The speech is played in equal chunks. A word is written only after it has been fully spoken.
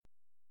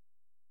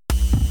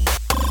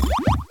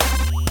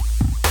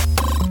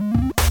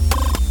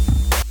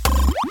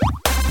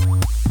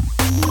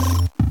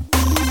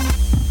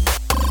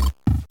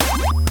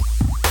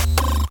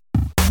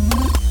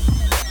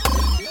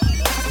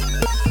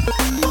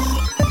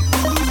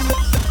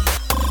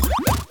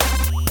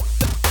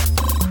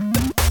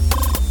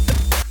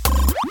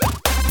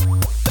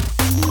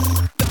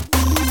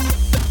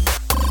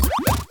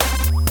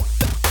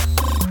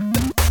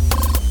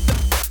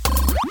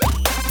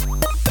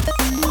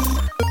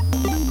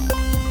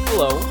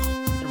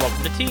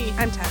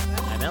I'm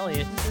Tessa. I'm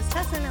Elliot. This is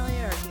Tessa and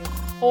Elliot Argue.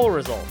 Poll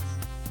results.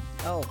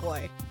 Oh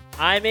boy.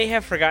 I may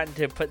have forgotten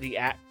to put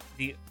Okay.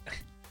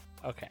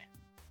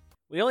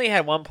 We only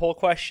had one poll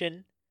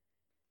question,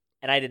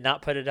 and I did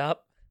not put it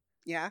up.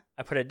 Yeah.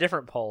 I put a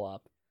different poll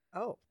up,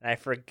 Oh. and I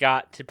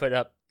forgot to put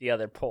up the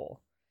other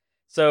poll.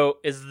 So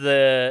is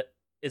the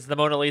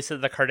Mona Lisa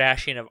the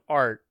Kardashian of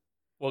art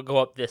will go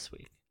up this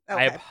week.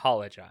 Okay. I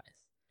apologize.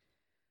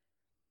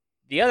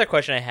 The other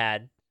question I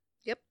had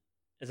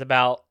is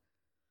about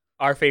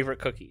our favorite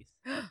cookies.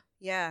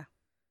 Yeah.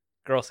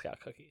 Girl Scout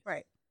cookies.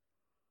 Right.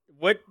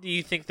 What do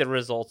you think the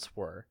results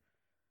were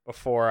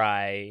before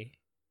I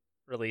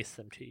released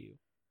them to you?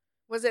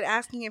 Was it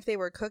asking if they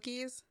were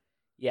cookies?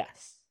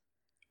 Yes.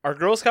 Are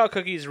Girl Scout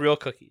cookies real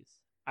cookies?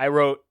 I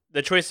wrote,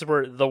 the choices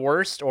were the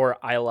worst or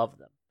I love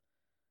them.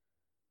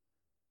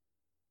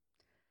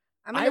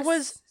 I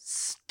was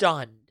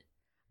stunned.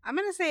 I'm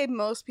going to say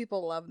most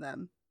people love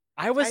them.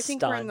 I was I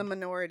think stunned. we're in the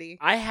minority.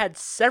 I had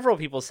several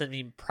people send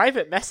me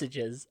private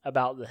messages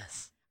about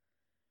this.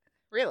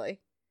 Really?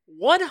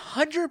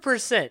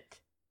 100%.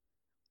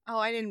 Oh,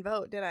 I didn't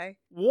vote, did I?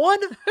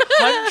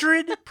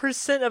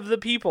 100% of the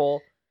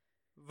people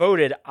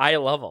voted I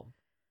love them.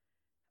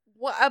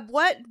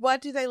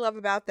 What do they love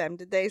about them?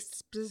 Did they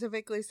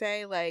specifically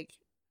say, like...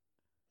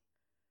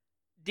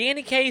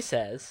 Danny Kaye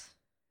says,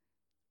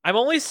 I'm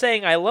only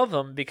saying I love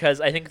them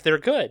because I think they're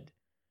good.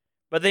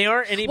 But they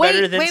aren't any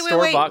better than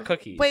store-bought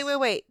cookies.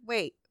 Wait.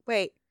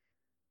 Danny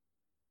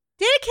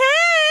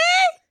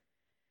Kaye!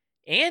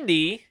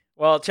 Andy,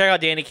 well, check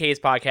out Danny Kaye's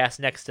podcast,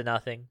 Next to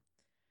Nothing.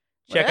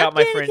 Check What out up,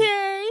 my Danny friend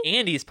Kaye?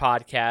 Andy's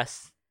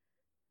podcast,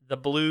 The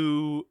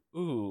Blue...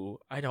 Ooh,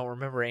 I don't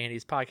remember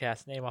Andy's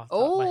podcast name off the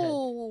top of my head.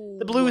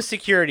 The Blue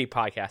Security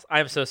Podcast.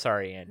 I'm so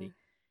sorry, Andy.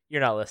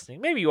 You're not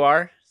listening. Maybe you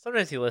are.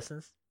 Sometimes he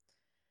listens.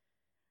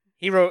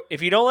 He wrote,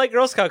 if you don't like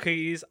Girl Scout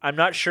cookies, I'm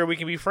not sure we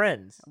can be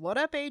friends. What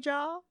up,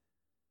 Aja?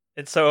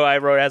 And so I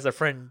wrote, as a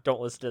friend,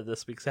 don't listen to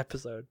this week's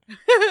episode.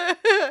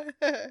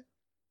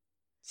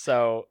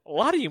 So a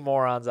lot of you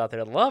morons out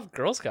there love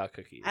Girl Scout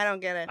cookies. I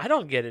don't get it. I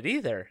don't get it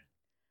either.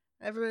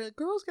 Everybody like,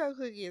 Girl Scout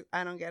cookies.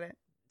 I don't get it.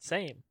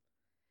 Same.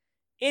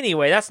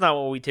 Anyway, that's not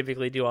what we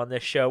typically do on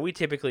this show. We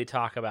typically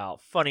talk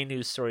about funny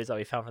news stories that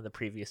we found from the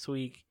previous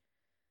week.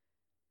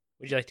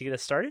 Would you like to get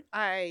us started?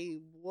 I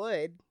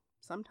would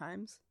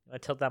sometimes. I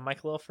tilt that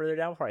mic a little further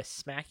down before I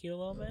smack you a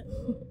little bit.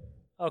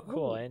 Oh,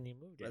 cool. Ooh, And you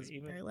moved it. that's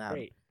Even very loud.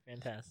 Great.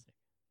 Fantastic.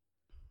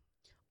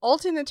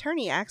 Alton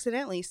attorney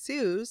accidentally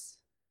sues.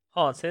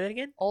 Hold on. Say that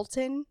again.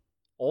 Alton?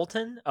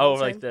 Olton? Oh,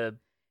 Alton. like the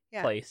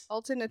place.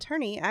 Alton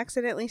attorney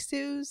accidentally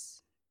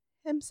sues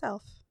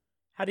himself.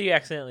 How do you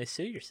accidentally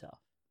sue yourself?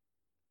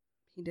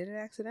 He did it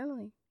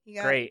accidentally.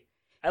 Great.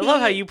 I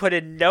love how you put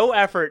in no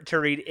effort to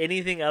read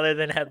anything other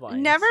than headlines.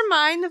 Never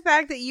mind the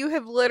fact that you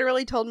have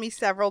literally told me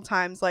several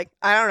times, like,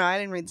 I don't know, I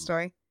didn't read the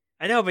story.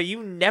 I know, but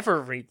you never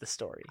read the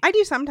story. I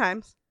do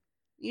sometimes.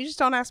 You just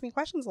don't ask me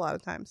questions a lot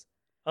of times.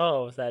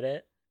 Oh, is that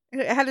it?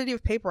 It had to do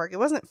with paperwork. It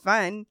wasn't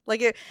fun.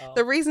 Like,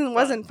 the reason it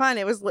wasn't fun,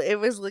 it was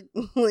like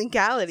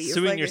legality.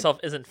 Suing like, yourself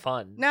isn't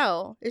fun.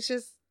 No, it's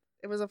just,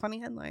 it was a funny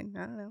headline.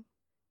 I don't know.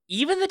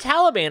 Even the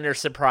Taliban are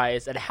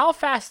surprised at how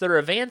fast they're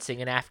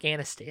advancing in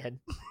Afghanistan.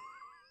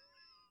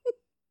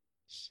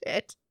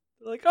 Shit.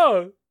 They're like,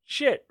 oh,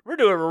 shit, we're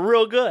doing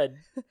real good.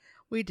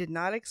 We did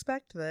not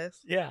expect this.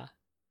 Yeah.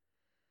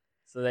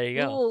 So there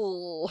you go.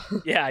 Ooh.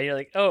 Yeah, you're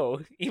like,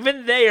 oh,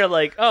 even they are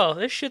like, oh,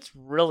 this shit's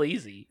real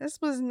easy. This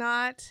was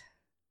not...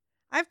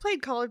 I've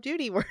played Call of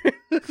Duty.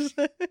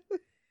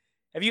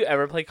 Have you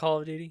ever played Call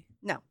of Duty?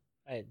 No.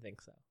 I didn't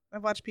think so.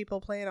 I've watched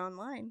people play it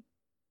online.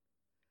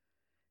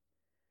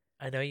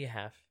 I know you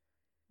have.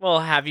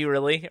 Well, have you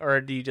really?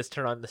 Or do you just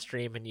turn on the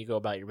stream and you go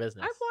about your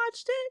business? I've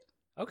watched it.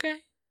 Okay.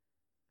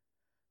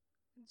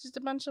 It's just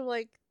a bunch of,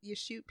 like, you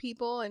shoot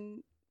people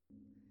and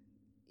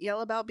yell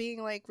about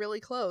being, like,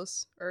 really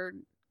close. Or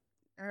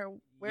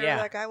where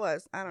that guy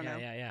was. I don't know.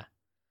 Yeah.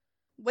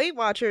 Weight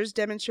Watchers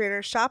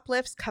demonstrator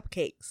shoplifts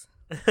cupcakes.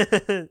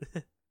 It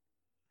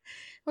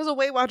was a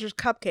Weight Watchers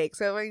cupcake,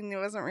 so I mean, it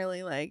wasn't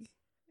really, like...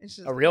 It's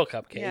just a real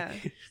cupcake. Yeah,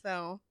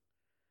 so,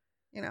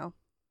 you know.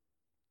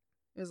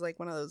 It was like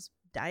one of those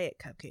diet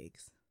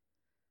cupcakes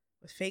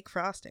with fake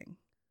frosting.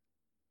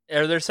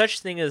 Are there such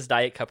thing as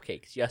diet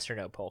cupcakes? Yes or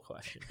no poll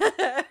question.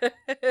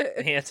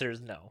 The answer is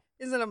no.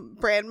 Is it a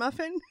bran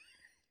muffin?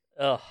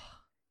 Ugh.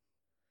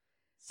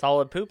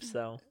 Solid poops,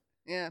 though.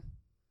 Yeah.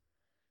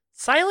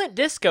 Silent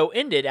disco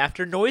ended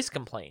after noise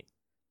complaint.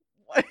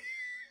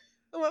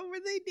 What were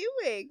they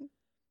doing?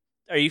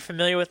 Are you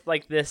familiar with,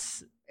 like,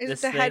 this? Is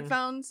this it the thing?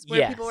 headphones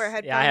where people wear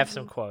headphones? Yeah, I have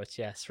some quotes,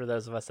 yes, for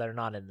those of us that are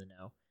not in the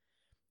know.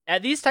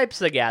 At these types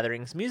of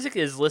gatherings, music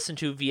is listened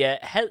to via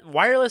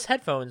wireless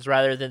headphones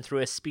rather than through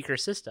a speaker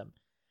system.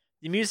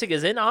 The music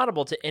is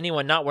inaudible to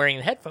anyone not wearing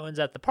the headphones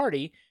at the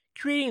party,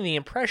 creating the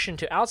impression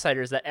to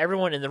outsiders that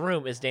everyone in the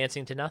room is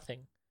dancing to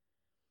nothing.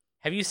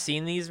 Have you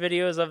seen these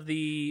videos of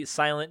the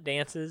silent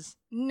dances?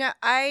 No,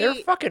 They're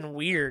fucking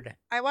weird.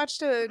 I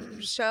watched a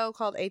show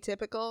called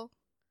Atypical.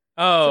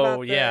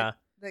 Oh, yeah.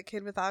 the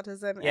kid with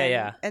autism.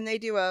 Yeah. And they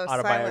do a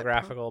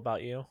autobiographical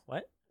about you.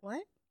 What?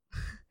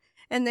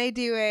 And they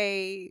do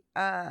a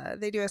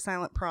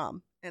silent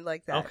prom and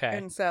like that. Okay.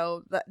 And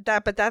so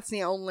but that's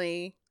the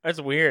only. That's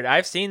weird.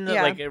 I've seen the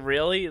like it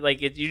really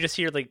like it. You just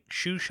hear like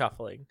shoe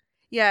shuffling.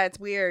 Yeah, it's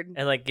weird.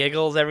 And like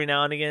giggles every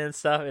now and again and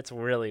stuff. It's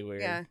really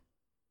weird. Yeah.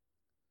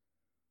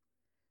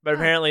 But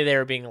apparently they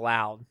were being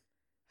loud.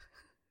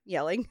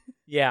 Yelling.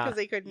 Yeah. Because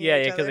they couldn't hear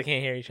each other. because they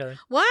can't hear each other.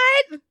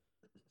 What?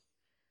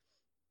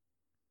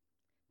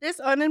 This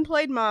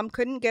unemployed mom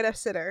couldn't get a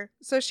sitter,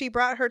 so she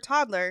brought her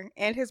toddler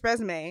and his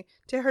resume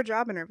to her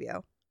job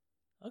interview.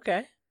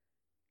 Okay.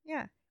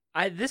 Yeah.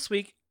 This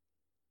week,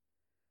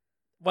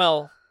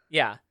 well,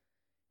 yeah,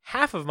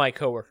 half of my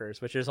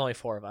coworkers, which there's only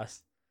 4 of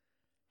us,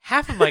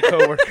 half of my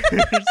coworkers,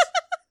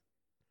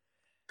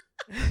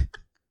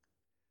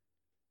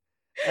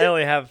 I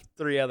only have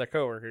 3 other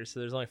coworkers, so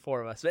there's only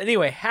 4 of us. But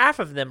anyway, half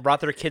of them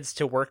brought their kids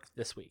to work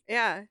this week.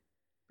 Yeah.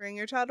 Bring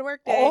your child to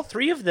work day. All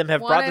 3 of them have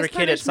brought their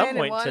kid at some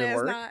point to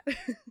work. Not.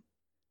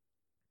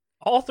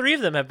 All 3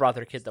 of them have brought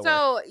their kid to work.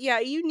 So, yeah,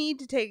 you need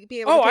to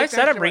be able to take I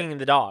said I'm to bringing work.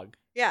 the dog.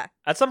 Yeah.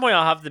 At some point,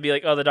 I'll have to be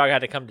like, oh, the dog had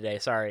to come today.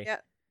 Sorry. Yeah.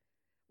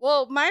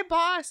 Well, my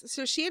boss,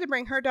 so she had to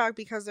bring her dog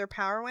because their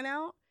power went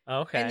out.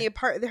 Okay. And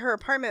her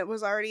apartment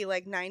was already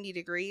like 90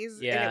 degrees.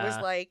 Yeah. And it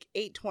was like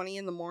 8:20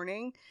 in the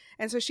morning.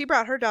 And so she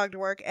brought her dog to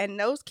work, and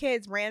those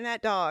kids ran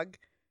that dog.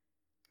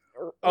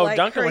 Oh, like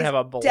Duncan would have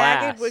a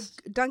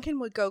blast. Duncan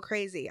would go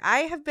crazy. I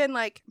have been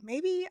like,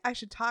 maybe I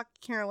should talk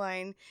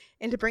Caroline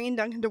into bringing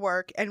Duncan to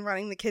work and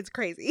running the kids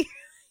crazy.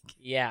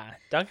 Yeah,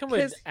 Duncan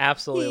would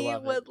absolutely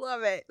love it. He would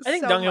love it. I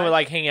think so Duncan much. would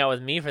like hang out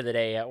with me for the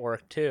day at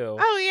work too.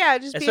 Oh yeah,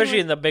 especially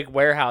in the big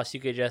warehouse, you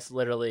could just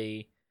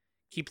literally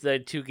keep the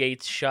 2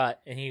 gates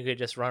shut, and he could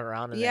just run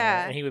around in there,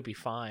 and he would be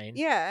fine.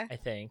 Yeah, I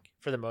think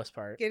for the most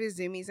part, get his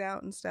zoomies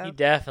out and stuff. He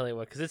definitely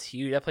would, because it's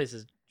huge. That place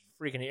is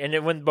freaking huge. And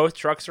then when both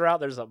trucks are out,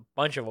 there's a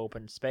bunch of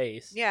open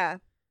space. Yeah,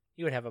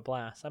 he would have a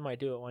blast. I might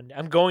do it one day.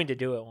 I'm going to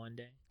do it one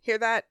day. Hear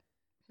that?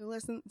 Who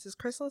listens? Does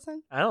Chris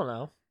listen? I don't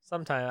know.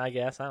 Sometime, I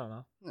guess. I don't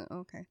know. Oh,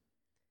 okay.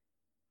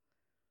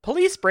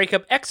 Police break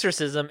up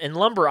exorcism in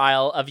lumber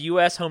aisle of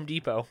U.S. Home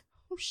Depot.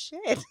 Oh,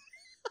 shit.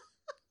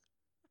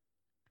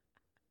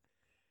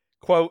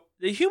 Quote,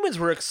 the humans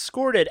were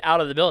escorted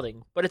out of the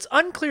building, but it's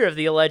unclear if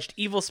the alleged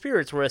evil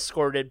spirits were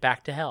escorted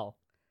back to hell.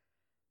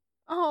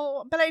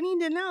 Oh, but I need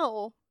to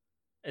know.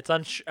 It's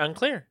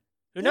unclear.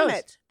 Who Damn knows?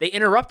 it. They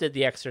interrupted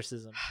the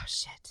exorcism. Oh,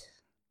 shit.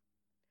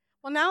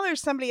 Well, now there's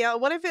somebody else.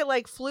 What if it,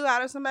 like, flew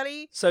out of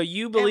somebody? So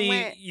you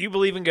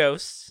believe in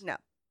ghosts? No.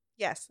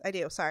 Yes, I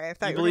do. Sorry. I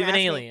thought you believe were in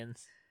gonna ask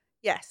aliens?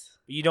 Me. Yes.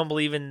 You don't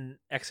believe in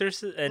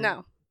exorcism?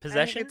 No.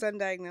 Possession? I think it's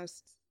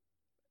undiagnosed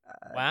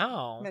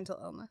wow. mental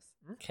illness.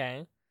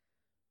 Okay.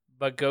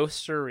 But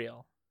ghosts are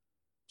real.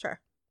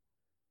 Sure.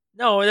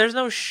 No, there's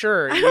no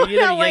sure. I don't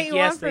know what you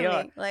yes, want they from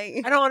are. me.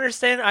 Like, I don't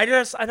understand. I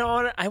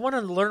want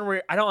to learn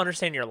where. I don't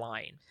understand your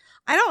line.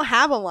 I don't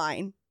have a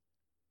line.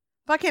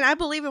 Fucking, I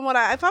believe in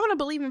if I want to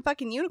believe in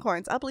fucking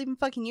unicorns, I'll believe in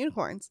fucking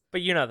unicorns.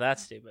 But you're not that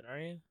stupid, are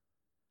you?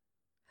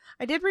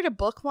 I did read a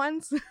book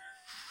once.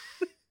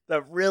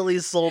 That really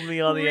sold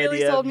me on the idea of unicorns.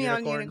 Really sold me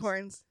on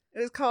unicorns. It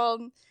was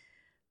called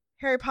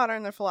Harry Potter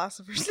and the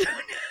Philosopher's Stone.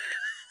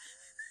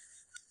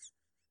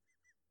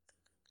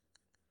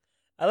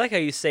 I like how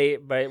you say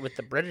it, but with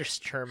the British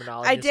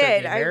terminology. I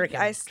did. The American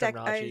I stuck.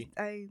 terminology.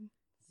 I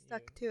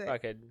stuck to it.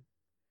 Fucking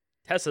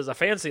Tessa's a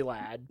fancy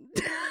lad.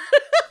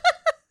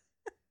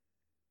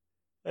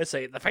 I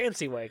say it the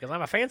fancy way because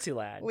I'm a fancy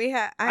lad.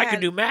 I can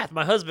do math.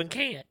 My husband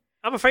can't.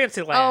 I'm a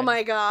fancy lad. Oh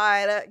my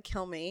god,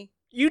 kill me.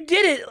 You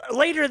did it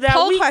later that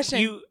Poll week.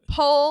 Question.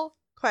 Poll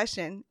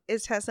question.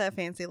 Is Tessa a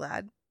fancy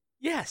lad?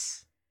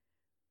 Yes.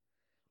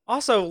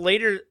 Also,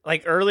 later,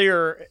 like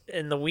earlier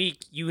in the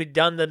week, you had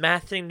done the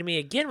math thing to me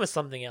again with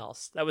something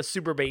else that was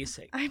super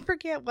basic. I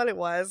forget what it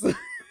was.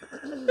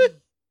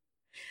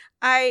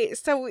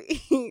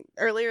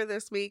 Earlier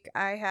this week,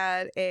 I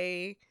had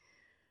a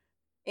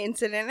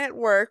incident at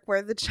work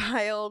where the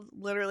child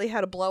literally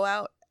had a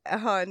blowout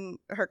on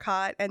her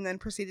cot and then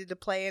proceeded to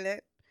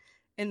play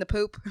in the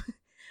poop.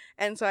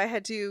 And so I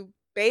had to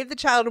bathe the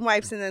child in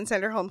wipes and then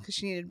send her home because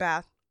she needed a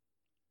bath.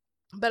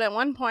 But at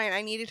one point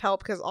I needed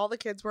help because all the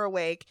kids were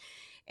awake.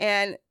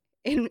 And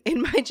in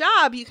my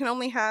job, you can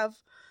only have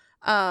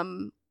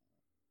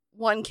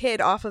one kid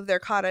off of their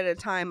cot at a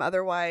time.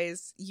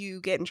 Otherwise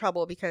you get in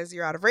trouble because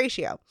you're out of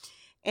ratio.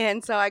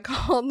 And so I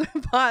called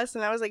the boss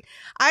and I was like,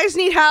 I just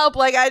need help.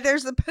 Like,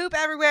 there's the poop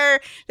everywhere.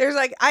 There's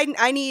like, I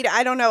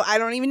don't know. I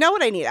don't even know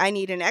what I need. I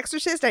need an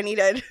exorcist. I need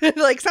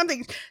like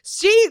something.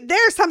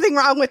 There's something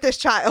wrong with this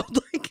child.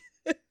 Like,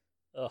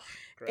 ugh,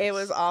 gross. It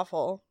was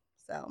awful.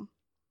 So,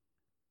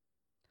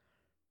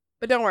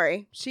 but don't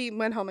worry. She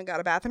went home and got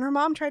a bath and her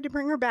mom tried to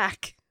bring her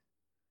back.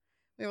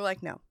 We were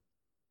like, no.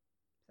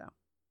 So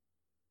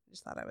I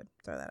just thought I would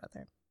throw that out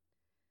there.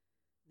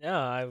 No,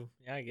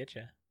 I get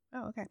you.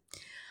 Oh, okay.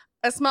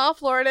 A small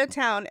Florida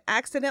town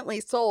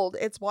accidentally sold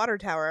its water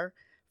tower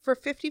for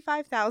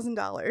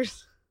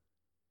 $55,000.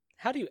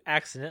 How do you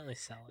accidentally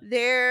sell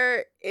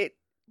it? It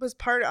was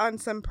part on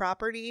some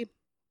property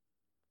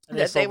And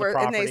that they sold the were,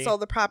 and they property.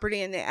 sold the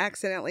property, and they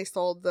accidentally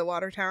sold the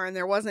water tower, and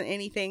there wasn't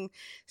anything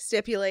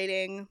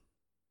stipulating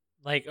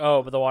Like,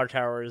 oh, but the water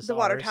tower is the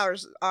water ours.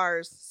 tower's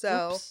ours.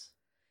 So Oops.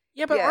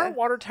 Yeah, but yeah. aren't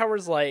water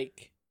towers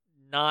like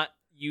not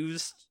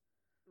used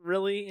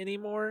really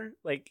anymore?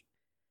 Like,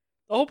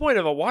 the whole point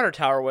of a water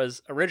tower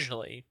was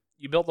originally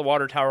you built the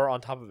water tower on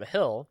top of a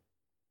hill,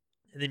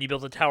 and then you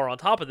built a tower on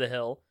top of the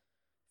hill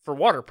for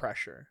water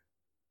pressure.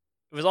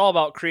 It was all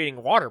about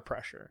creating water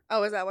pressure.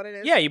 Oh, is that what it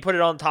is? Yeah, you put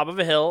it on top of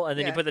a hill, and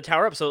then you Yeah. put the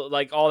tower up, so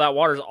like all that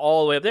water's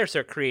all the way up there, so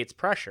it creates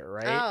pressure,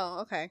 right?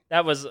 Oh, okay.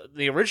 That was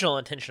the original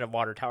intention of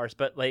water towers,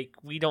 but like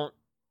we don't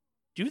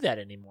do that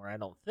anymore, I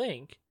don't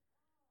think.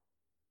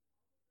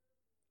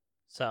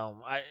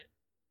 So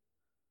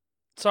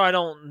I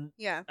don't.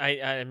 Yeah,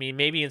 I mean,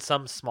 maybe in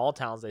some small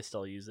towns they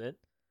still use it,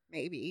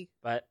 maybe.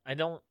 but I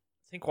don't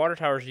think water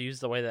towers are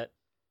used the way that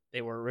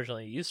they were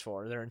originally used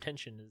for. Their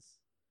intention is.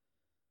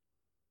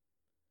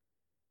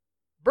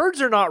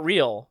 Birds are not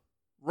real.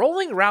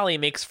 Rolling Rally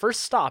makes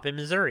first stop in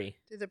Missouri.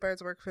 Do the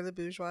birds work for the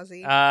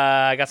bourgeoisie?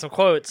 I got some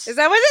quotes. Is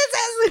that what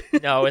it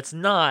says? No, it's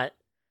not.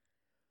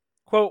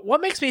 Quote,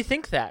 what makes me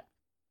think that?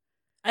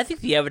 I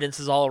think the evidence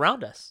is all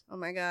around us. Oh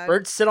my god.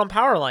 Birds sit on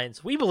power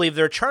lines. We believe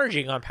they're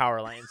charging on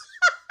power lines.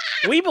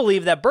 We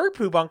believe that bird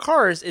poop on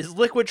cars is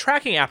liquid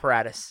tracking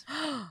apparatus.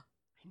 I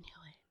knew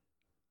it.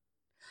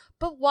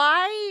 But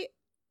why?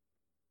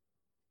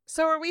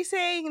 So are we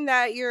saying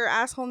that your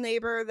asshole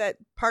neighbor that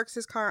parks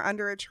his car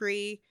under a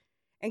tree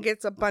and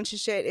gets a bunch of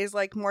shit is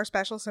like more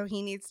special, so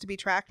he needs to be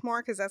tracked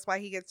more? Because that's why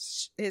he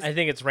gets his I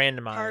think it's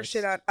randomized. car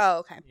shit on. Oh,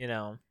 okay. You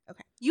know.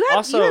 Okay. You had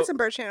Also- some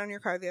bird shit on your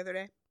car the other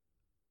day.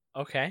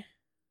 Okay.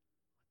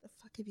 What the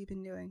fuck have you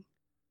been doing?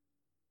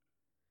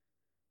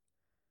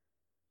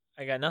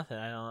 I got nothing.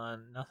 I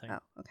don't nothing. Oh,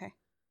 okay.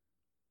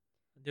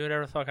 Do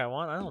whatever the fuck I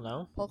want. I don't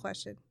know. Poll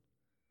question.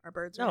 Are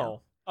birds No.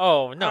 real?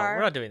 Oh no, Are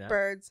we're not doing that.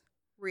 Birds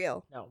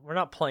real? No, we're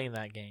not playing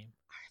that game.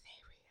 Are they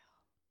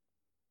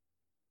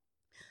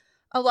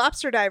real? A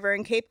lobster diver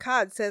in Cape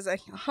Cod says a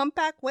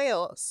humpback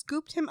whale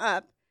scooped him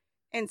up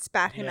and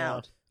spat him Yeah,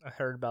 out. I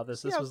heard about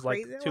this. See This how was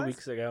like crazy it 2 was?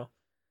 weeks ago.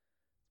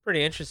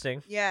 Pretty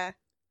interesting. Yeah.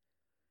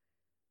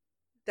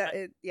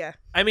 Yeah.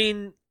 I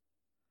mean,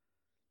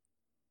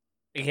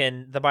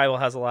 again, the Bible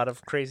has a lot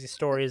of crazy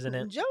stories in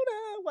it. Jonah,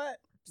 what?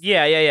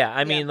 Yeah.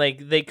 I mean,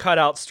 like, they cut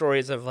out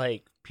stories of,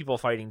 like, people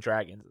fighting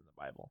dragons in the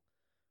Bible,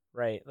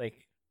 right?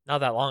 Like, not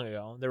that long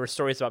ago, there were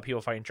stories about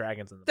people fighting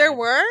dragons in the There Bible.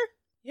 were?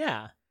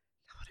 Yeah.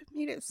 That would have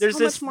made it There's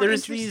so much more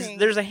there's interesting.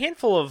 there's a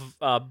handful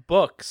of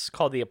books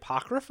called the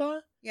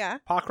Apocrypha, Yeah,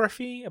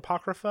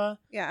 Apocrypha,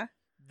 yeah.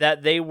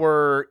 that they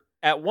were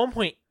at one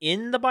point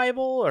in the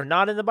Bible or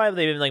not in the Bible.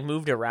 They've been like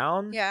moved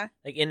around, Yeah.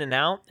 like in and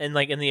out, and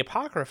like in the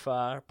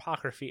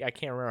Apocryphy, I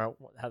can't remember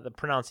how the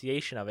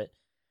pronunciation of it.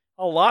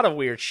 A lot of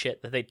weird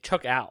shit that they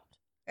took out.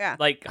 Yeah.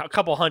 Like a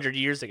couple 100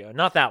 years ago,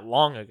 not that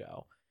long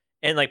ago.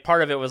 And like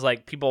part of it was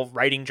like people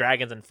riding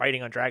dragons and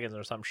fighting on dragons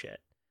or some shit.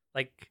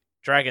 Like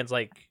dragons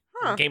like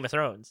in Huh. Game of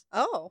Thrones.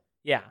 Oh.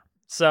 Yeah.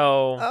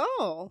 So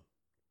Oh.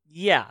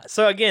 yeah.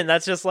 So again,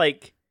 that's just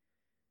like,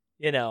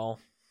 you know,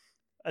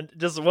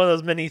 just one of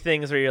those many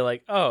things where you're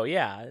like, oh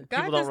yeah, God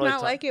people does don't really not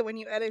talk. like it when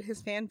you edit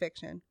his fan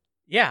fiction.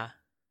 Yeah.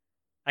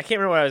 I can't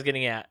remember what I was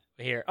getting at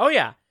here. Oh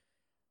yeah.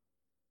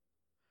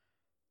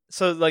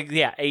 So like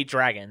yeah, 8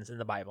 dragons in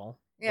the Bible.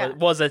 Yeah.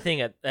 Was a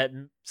thing at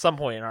some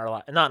point in our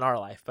life, not in our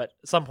life, but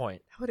at some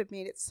point. That would have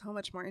made it so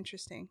much more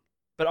interesting.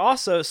 But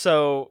also,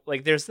 so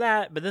like there's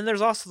that, but then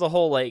there's also the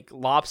whole like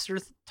lobster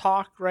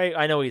talk, right?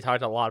 I know we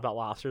talked a lot about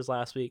lobsters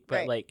last week, but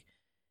Right. like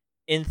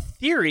in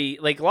theory,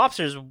 like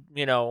lobsters,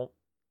 you know,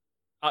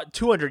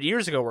 200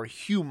 years ago were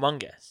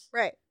humongous,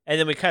 Right. and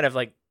then we kind of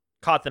like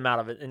caught them out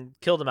of it and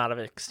killed them out of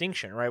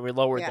extinction, right? We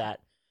lowered Yeah.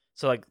 that,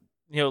 so like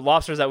you know,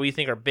 lobsters that we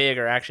think are big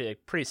are actually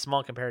like pretty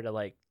small compared to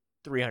like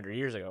 300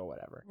 years ago or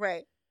whatever.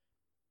 Right.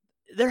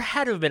 There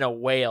had to have been a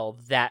whale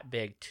that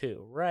big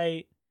too,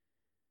 right?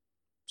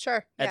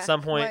 Sure. At yeah.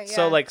 some point. Well,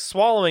 So yeah. like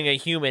swallowing a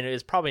human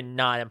is probably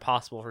not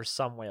impossible for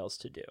some whales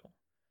to do.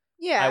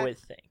 Yeah. I would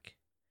think.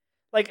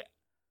 Like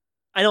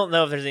I don't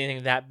know if there's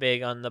anything that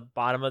big on the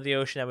bottom of the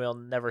ocean that we'll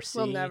never see.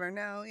 We'll never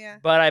know. Yeah.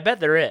 But I bet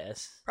there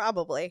is.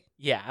 Probably.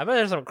 Yeah, I bet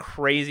there's some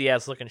crazy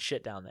ass looking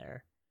shit down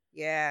there.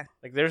 Yeah.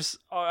 Like there's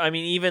I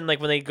mean even like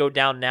when they go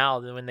down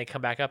now, then when they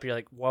come back up you're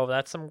like, "Whoa,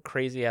 that's some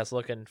crazy ass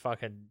looking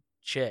fucking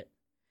shit."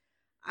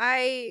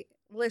 I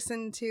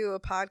listened to a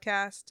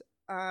podcast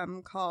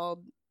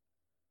called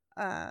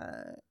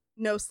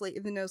No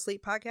Sleep, the No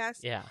Sleep podcast.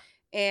 Yeah.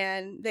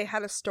 And they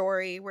had a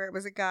story where it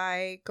was a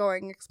guy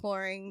going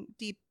exploring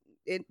deep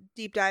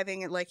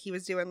diving, and like he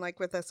was doing like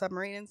with a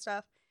submarine and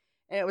stuff,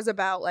 and it was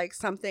about like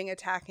something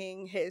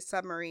attacking his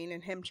submarine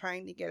and him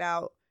trying to get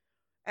out,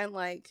 and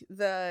like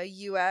the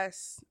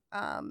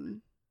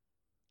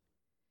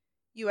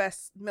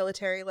US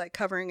military like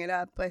covering it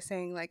up by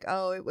saying like,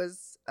 oh, it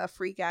was a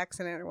freak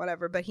accident or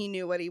whatever, but he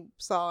knew what he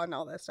saw and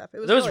all that stuff. It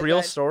was Those really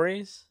real good.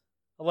 stories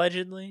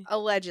allegedly.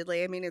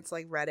 Allegedly. I mean, it's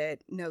like Reddit,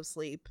 No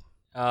Sleep.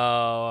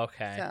 Oh,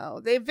 okay.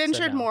 So they've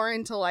ventured no. more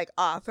into like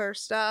author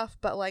stuff,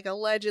 but like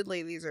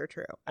allegedly these are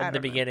true. In the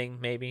beginning,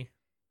 maybe.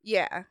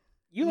 Yeah.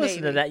 You listen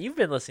to maybe. that. You've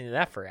been listening to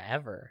that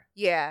forever.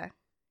 Yeah.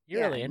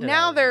 You're really into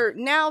now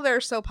that.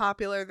 they're so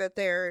popular that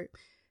they're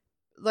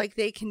like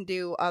they can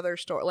do other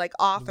story like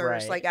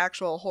authors, Right. like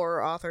actual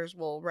horror authors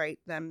will write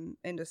them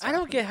into stuff. I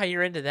don't get how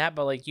you're into that,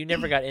 but like you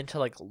never got into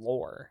like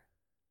lore.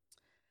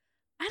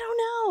 I don't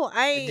know.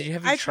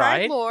 Have I you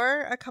tried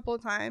lore a couple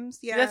of times.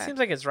 See, Yeah. that seems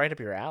like it's right up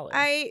your alley.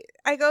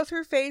 I go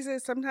through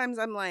phases. Sometimes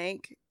I'm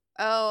like,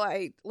 oh,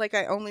 I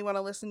only want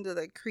to listen to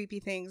the creepy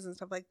things and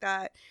stuff like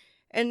that.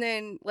 And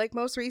then like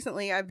most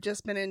recently I've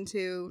just been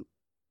into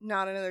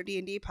not another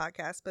D&D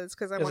podcast, but it's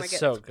because I want to get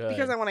so good.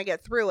 because I want to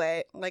get through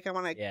it. Like I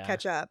want to Yeah.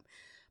 catch up.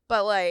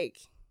 But like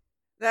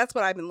that's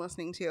what I've been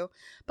listening to.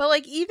 But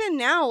like even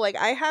now, like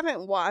I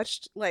haven't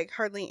watched like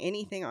hardly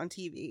anything on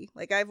TV.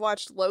 Like I've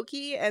watched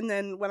Loki, and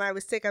then when I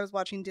was sick, I was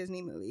watching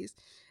Disney movies.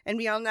 And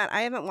beyond that,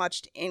 I haven't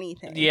watched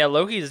anything. Yeah,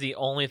 Loki is the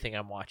only thing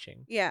I'm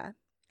watching. Yeah.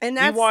 And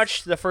that's We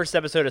watched the first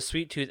episode of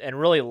Sweet Tooth and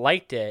really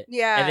liked it.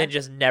 Yeah. And then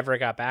just never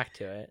got back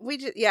to it. we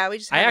just I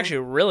haven't- actually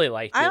really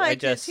liked it. I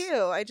liked it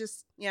too.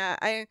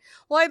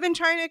 I've been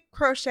trying to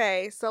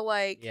crochet, so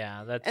like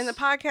Yeah, that's and the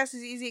podcast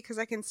is easy because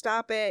I can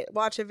stop it,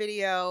 watch a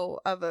video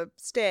of a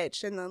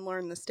stitch, and then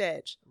learn the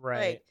stitch. right.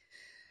 Like,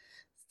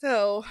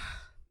 so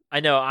I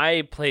know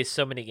I play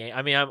so many games.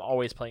 I mean, I'm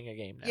always playing a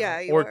game now. Yeah,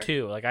 you or are.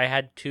 two. Like I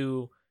had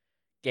 2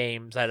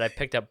 games that I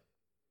picked up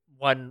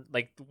one,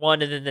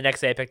 and then the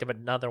next day I picked up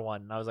another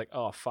one, and I was like,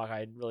 "Oh fuck,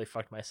 I really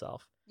fucked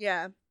myself."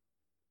 yeah,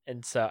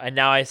 And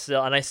now I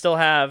still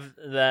have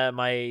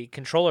my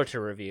controller to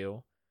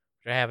review,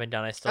 which I haven't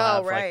done. I still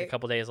have like a right.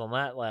 couple days on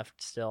that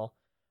left still.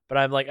 But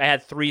I'm like, I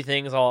had 3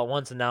 things all at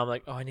once, and now I'm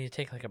like, oh, I need to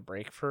take like a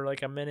break for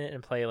like a minute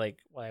and play like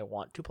what I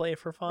want to play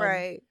for fun.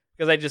 right.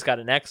 Because I just got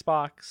an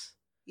Xbox,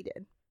 You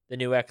did. the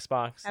new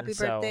Xbox. Happy and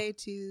so- birthday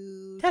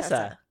to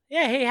Tessa.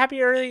 Yeah, hey,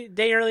 happy early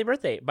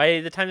birthday. By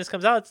the time this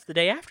comes out, it's the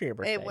day after your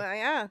birthday. Well,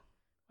 yeah,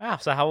 Wow,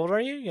 so how old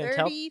are you? You gonna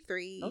tell?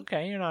 33.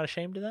 Okay, you're not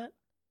ashamed of that?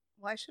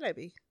 Why should I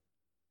be?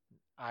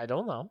 I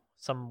don't know.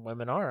 Some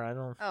women are. I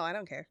don't. Oh, I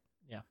don't care.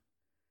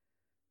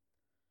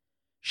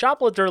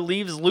 Shoplifter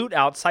leaves loot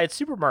outside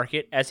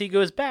supermarket as he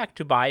goes back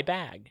to buy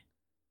bag.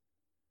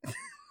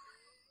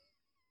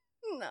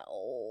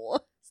 No,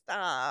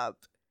 stop.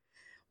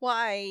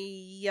 Why?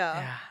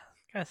 Yeah,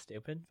 kind of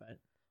stupid, but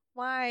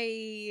Why?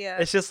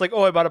 it's just like,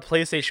 oh, I bought a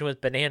PlayStation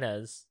with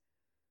bananas,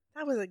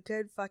 That was a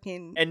good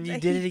fucking. and you he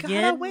did it got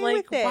again. away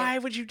Like, with it. why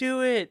would you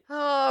do it?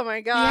 Oh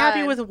my god. Be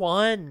happy with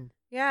one.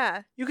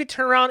 Yeah. You could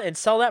turn around and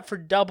sell that for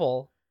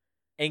double,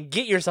 and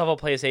get yourself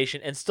a PlayStation,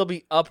 and still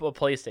be up a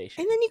PlayStation.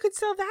 And then you could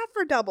sell that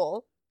for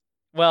double.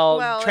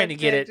 Well, trying to it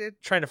get did-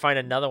 it, trying to find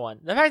another one.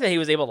 The fact that he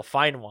was able to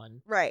find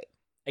one Right.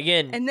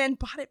 again, And then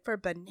bought it for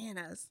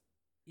bananas.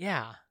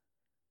 yeah,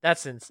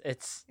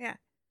 it's Yeah.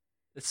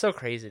 it's so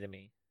crazy to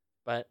me,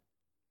 but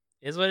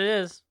it is what it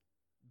is.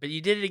 But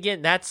you did it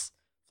again. That's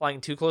flying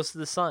too close to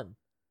the sun.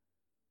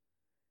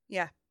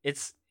 Yeah.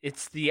 It's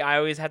the I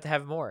always have to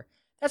have more.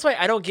 That's why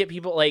I don't get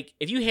people like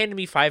if you handed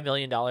me $5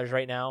 million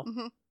right now,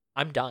 Hmm.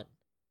 I'm done.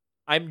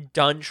 I'm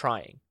done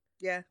trying.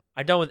 Yeah.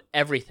 I'm done with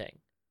everything.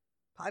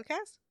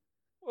 Podcast?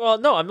 Well,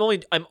 no, I'm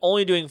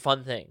only doing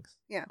fun things.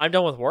 Yeah. I'm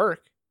done with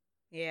work.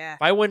 Yeah.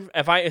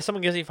 If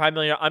someone gives me $5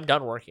 million, I'm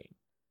done working.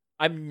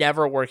 I'm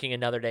never working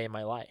another day in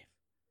my life.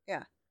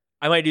 Yeah.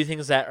 I might do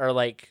things that are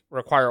like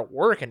require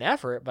work and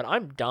effort, but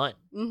I'm done.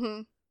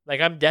 Mm-hmm.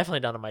 Like I'm definitely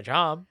done on my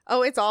job.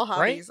 Oh, it's all Right?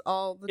 hobbies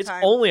all the It's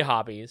time. only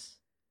hobbies.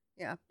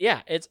 Yeah.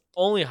 Yeah, it's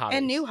only hobbies.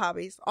 And new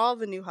hobbies. All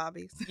the new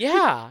hobbies.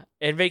 Yeah,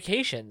 and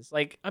vacations.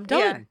 Like I'm done.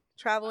 Yeah.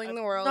 Traveling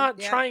the world. Not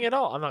Yeah. trying at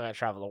all. I'm not gonna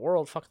travel the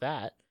world. Fuck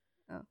that.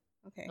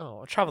 Okay. No,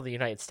 I'll travel the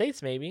United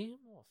States maybe.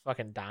 I'll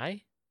fucking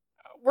die.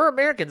 We're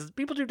Americans.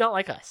 People do not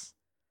like us.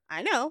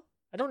 I know.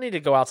 I don't need to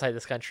go outside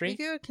this You country.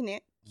 could go to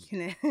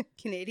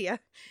Canada.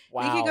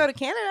 Wow. You could go to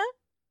Canada.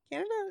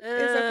 Canada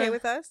is okay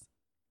with us.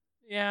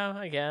 Yeah,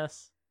 I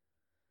guess.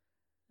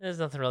 There's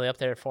nothing really up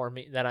there for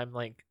me that I'm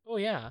like, oh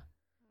yeah.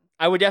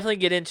 I would definitely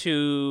get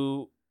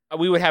into.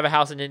 We would have a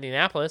house in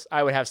Indianapolis.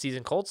 I would have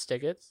season Colts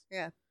tickets.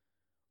 Yeah.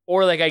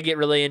 Or like I get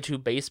really into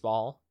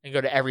baseball and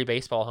go to every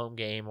baseball home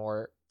game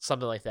or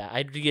something like that.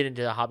 I'd get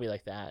into a hobby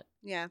like that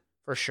Yeah.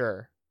 for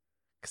sure.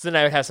 Because then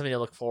I would have something to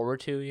look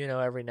forward to,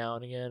 every now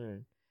and again.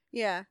 And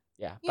Yeah.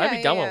 yeah, but I'd be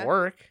Yeah, done yeah. with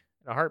work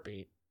in a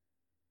heartbeat.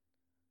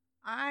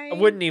 I I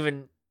wouldn't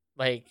even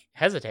like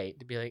hesitate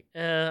to be like,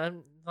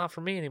 I'm not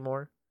for me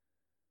anymore.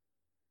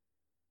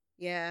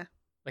 Yeah.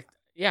 Like,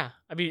 yeah,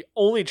 I'd be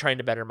only trying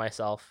to better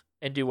myself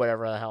and do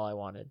whatever the hell I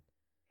wanted.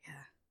 Yeah.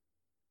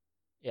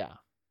 Yeah.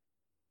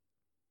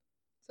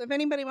 So if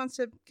anybody wants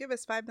to give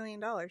us $5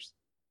 million.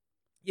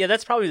 Yeah,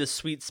 that's probably the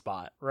sweet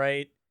spot,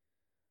 right?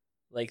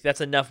 Like,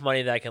 that's enough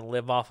money that I can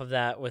live off of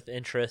that with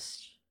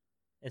interest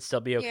and still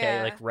be okay,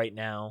 Yeah. like, right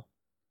now.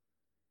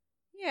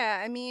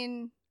 Yeah, I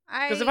mean,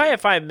 Because if I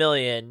have $5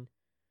 million,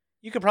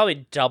 you could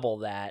probably double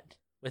that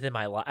within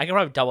my life. I can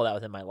probably double that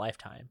within my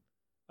lifetime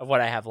of what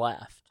I have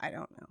left. I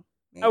don't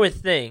know. I would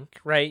think,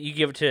 right? You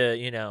give it to,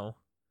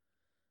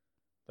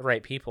 the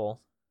right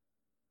people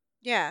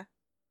Yeah.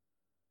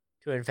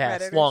 to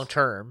invest Redditors. long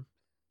term.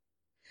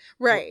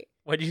 Right.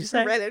 What did you The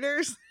say?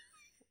 Redditors.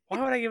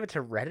 Why would I give it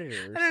to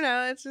Redditors? I don't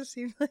know. It just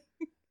seems like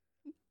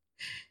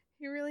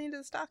you're really into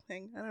the stock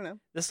thing. I don't know.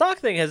 The stock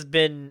thing has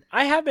been.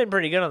 I have been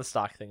pretty good on the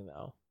stock thing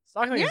though.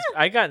 Stock thing.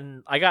 I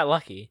got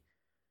lucky,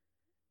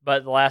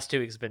 but the last 2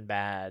 weeks have been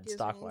bad Gives me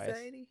stock wise.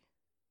 anxiety.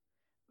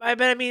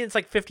 I mean, it's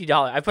like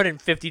 $50. I put in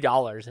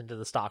 $50 into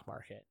the stock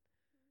market.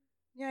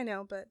 Yeah, I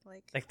know, but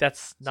like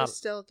That's not just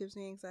still gives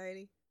me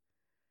anxiety.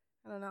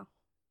 I don't know.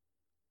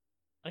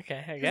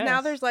 okay. I 'Cause guess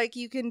now there's like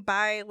you can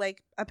buy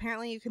like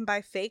apparently you can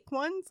buy fake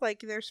ones.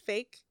 Like there's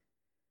fake.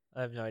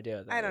 I have no idea.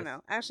 What that I don't is.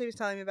 know. Ashley was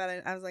telling me about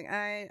it. I was like,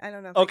 I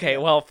don't know. if I Okay, can do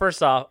it. well,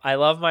 first off, I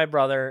love my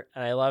brother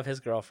and I love his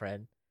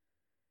girlfriend,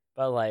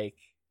 but like,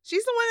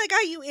 She's the one that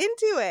got you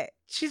into it.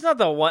 she's not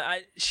the one.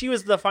 She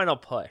was the final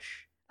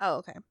push. Oh,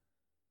 okay.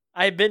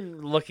 I've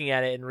been looking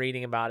at it and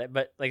reading about it,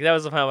 but like that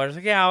was the final push. I was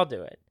like, yeah, I'll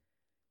do it.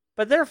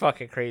 But they're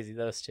fucking crazy.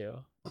 Those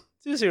two.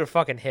 Those two are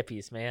fucking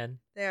hippies, man.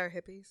 They are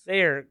hippies.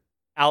 They are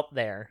out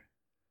there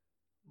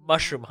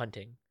mushroom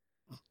hunting.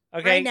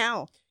 Okay. Right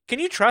now. Can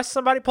you trust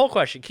somebody? Poll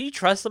question. Can you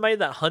trust somebody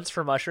that hunts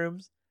for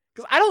mushrooms?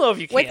 Because I don't know if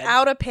you can.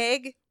 Without a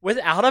pig?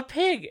 Without a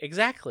pig.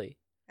 Exactly.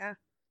 Yeah.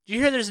 Do you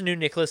hear there's a new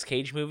Nicolas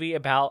Cage movie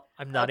about,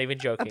 I'm not even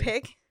A joking.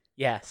 pig?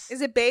 Yes.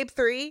 Is it Babe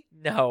 3?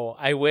 No,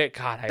 I wish.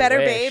 God, I Better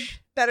wish. Babe?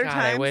 Better God,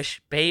 Times? I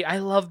wish. Babe, I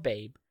love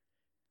Babe.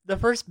 The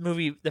first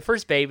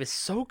Babe is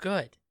so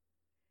good.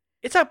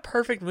 It's a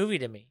perfect movie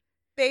to me.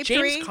 Babe 3?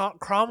 James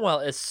Cromwell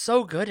is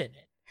so good in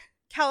it.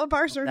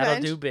 Calabar's Revenge?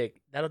 That'll do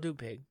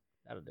big.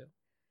 That'll do.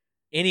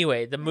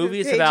 Anyway, the movie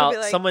is Paige will about be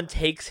like- someone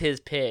takes his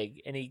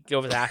pig and he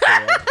goes after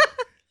it.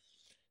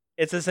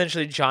 It's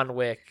essentially John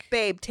Wick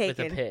Babe with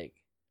Taken. a pig.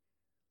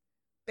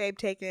 Babe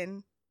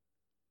Taken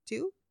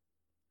 2?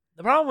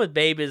 The problem with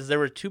Babe is there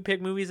were 2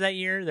 pig movies that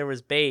year. There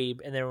was Babe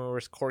and there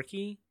was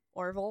Corky.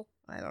 Orville?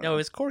 I don't know. No, it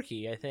was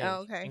Corky, I think.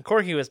 Oh, okay. And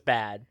Corky was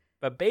bad,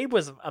 but Babe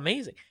was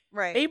amazing.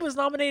 Right. Babe was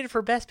nominated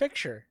for Best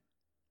Picture.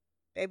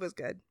 Babe was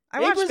good. I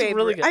Babe watched was Babe.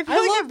 really good. I feel I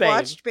like love I've Babe.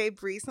 watched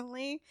Babe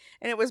recently,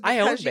 and it was I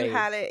own because you Babe.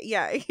 had it.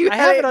 Yeah, you I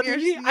had have it in on your-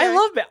 DVD. yeah. I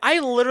love Babe. I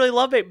literally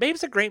love Babe.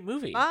 Babe's a great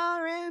movie.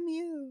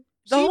 RMU.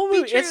 The whole Sheep be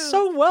movie, it's true.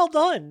 so well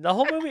done. The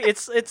whole movie,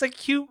 it's a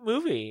cute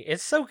movie.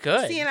 It's so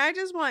good. See, and I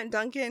just want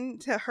Duncan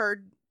to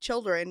herd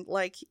children.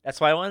 Like,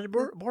 That's why I wanted a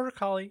border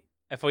collie.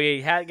 If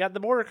we had got the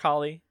border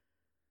collie,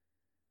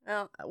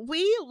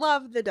 we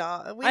love the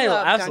dog. We I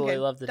love absolutely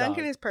Duncan. love the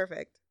Duncan dog. is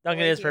perfect.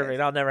 Duncan Like is he perfect.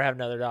 I'll never have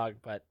another dog,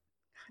 but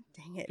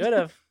Dang it. could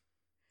have.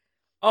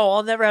 Oh,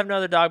 I'll never have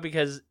another dog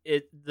because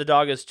the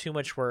dog is too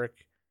much work,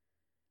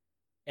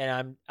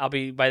 and I'll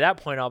be by that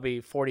point I'll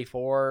be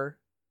 44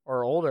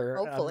 or older. And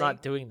I'm Hopefully.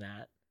 not doing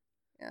that.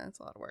 Yeah, it's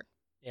a lot of work.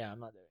 Yeah, I'm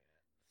not doing it.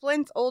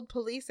 Flint's old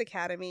police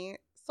academy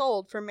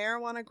sold for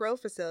marijuana grow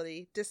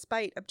facility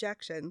despite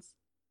objections.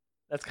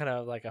 That's kind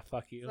of like a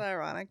fuck you. It's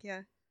ironic,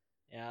 yeah.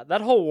 Yeah,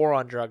 that whole war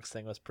on drugs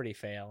thing was pretty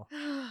fail.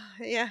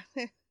 Yeah.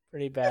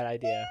 Pretty bad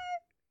idea,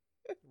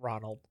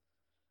 Ronald.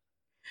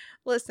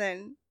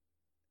 Listen.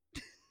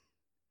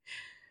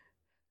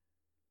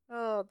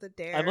 Oh, the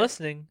dare. I'm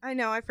listening. I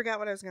know, I forgot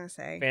what I was going to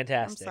say.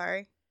 Fantastic. I'm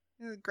sorry.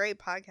 It was great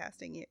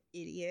podcasting, you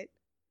idiot.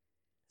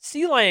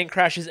 Sea lion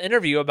crashes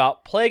interview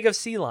about plague of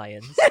sea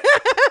lions.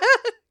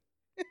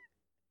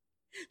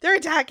 They're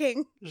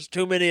attacking. There's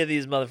too many of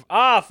these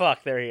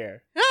fuck, they're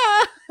here.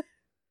 Ah!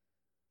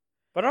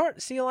 But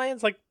aren't sea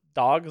lions like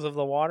dogs of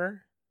the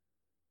water?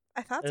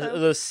 I thought Or so.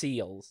 those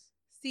seals.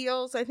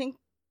 Seals, I think.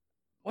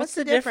 What's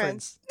the the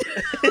difference?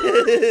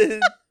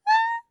 difference?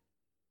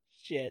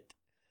 Shit.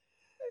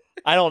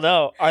 I don't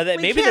know. Are they?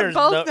 We Maybe can't there's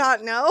both no.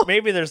 not know.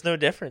 Maybe there's no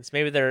difference.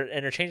 Maybe they're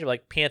interchangeable,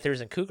 like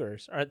panthers and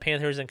cougars. Aren't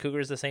panthers and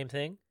cougars the same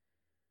thing?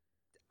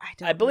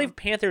 I believe know.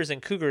 panthers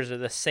and cougars are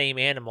the same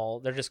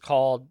animal. They're just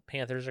called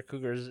panthers or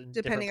cougars in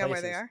Depending different on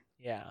where they places. are.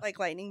 Yeah. Like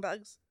lightning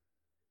bugs,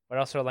 What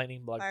else are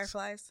lightning bugs?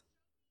 fireflies.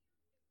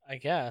 I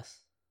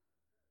guess.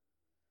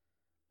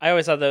 I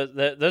always thought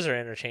those are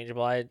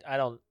interchangeable. I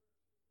don't.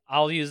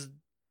 I'll use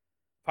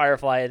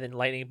firefly and then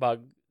lightning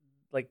bug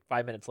like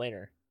 5 minutes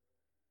later.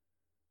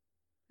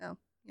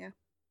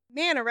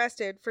 Man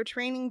arrested for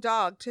training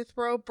dog to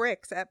throw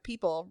bricks at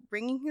people,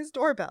 ringing his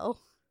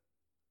doorbell.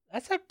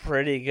 That's a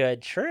pretty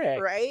good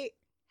trick. Right?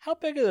 How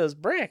big are those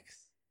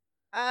bricks?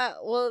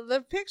 Well,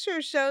 the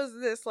picture shows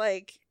this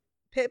like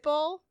pit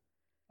bull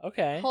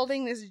Okay.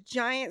 holding this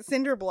giant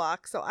cinder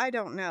block, so I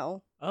don't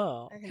know.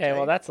 Oh, I can okay. tell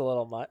Well, you. that's a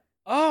little much.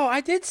 Oh,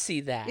 I did see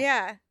that.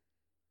 Yeah,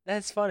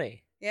 That's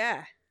funny.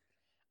 yeah.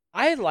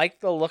 I like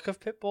the look of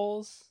pit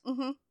bulls,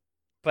 Mm-hmm.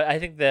 but I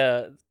think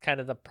the kind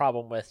of the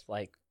problem with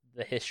like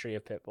the history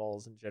of pit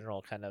bulls in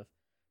general kind of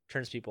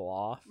turns people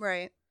off.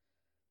 Right.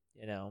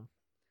 You know.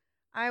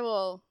 I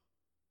will,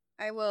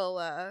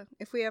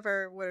 if we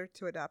ever were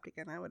to adopt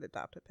again, I would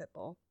adopt a pit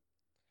bull.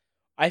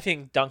 I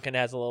think Duncan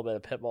has a little bit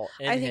of pit bull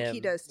in him. I think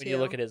he does When you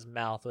look too. at his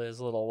mouth with his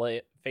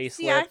little face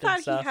See, lip I thought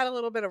and stuff. he had a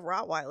little bit of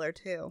Rottweiler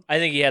too. I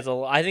think he has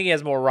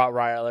more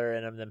Rottweiler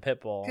in him than pit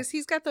bull. Because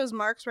he's got those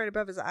marks right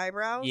above his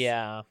eyebrows.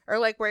 Yeah. Or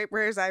like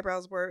where his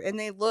eyebrows were, and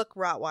they look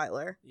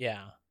Rottweiler.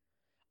 Yeah.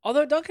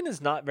 Although Duncan is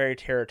not very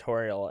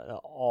territorial at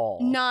all.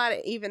 Not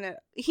even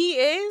he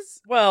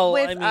is. Well,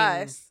 with I mean,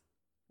 us.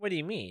 What do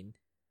you mean?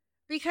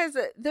 Because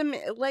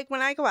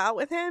when I go out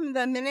with him,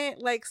 the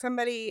minute like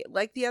somebody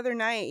like the other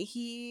night,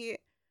 he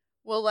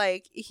will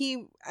like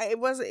he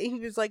was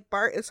like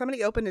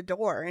somebody opened a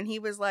door and he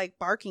was like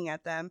barking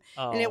at them,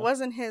 and it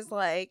wasn't his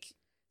like.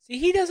 See,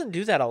 he doesn't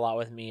do that a lot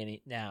with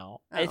me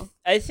now. Oh.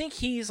 I think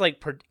he's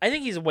like I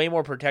think he's way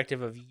more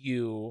protective of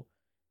you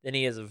than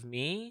he is of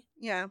me.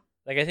 Yeah.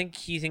 Like I think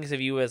he thinks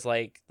of you as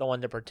like the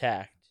one to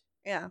protect.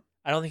 Yeah.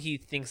 I don't think he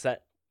thinks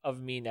that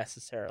of me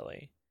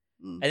necessarily.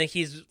 Mm. I think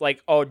he's like,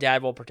 oh,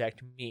 Dad will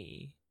protect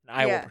me, and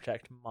I will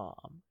protect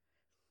Mom.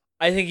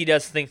 I think he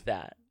does think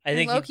that. I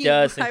think Loki, he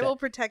does think I that. will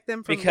protect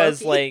them from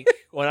Because, Loki. like,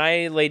 when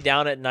I lay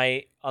down at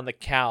night on the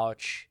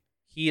couch,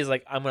 he is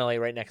like, I'm going to lay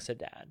right next to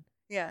Dad.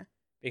 Yeah.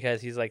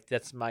 Because he's like,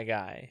 that's my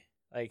guy.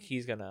 Like,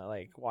 he's going to,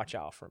 like, watch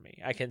out for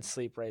me. I can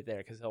sleep right there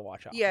because he'll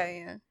watch out for me.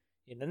 Yeah.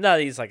 You know, not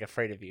that he's, like,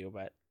 afraid of you,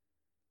 but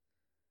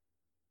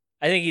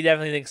I think he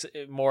definitely thinks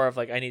more of,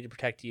 like, I need to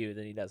protect you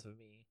than he does of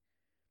me.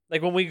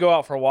 Like, when we go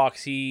out for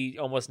walks, he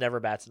almost never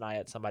bats an eye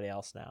at somebody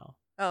else now.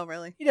 Oh,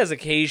 really? He does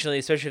occasionally,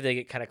 especially if they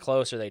get kind of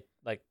close or they,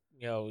 like,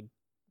 you know,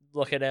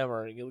 look at him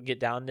or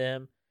get down to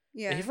him.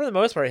 Yeah. But for the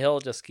most part,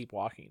 he'll just keep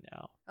walking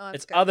now. Oh,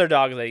 it's good. other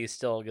dogs that he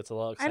still gets a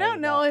little excited I don't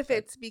know about, if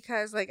it's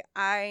because, like,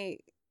 I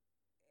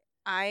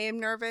am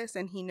nervous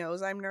and he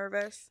knows I'm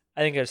nervous.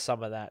 I think there's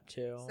some of that,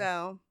 too.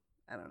 So,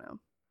 I don't know.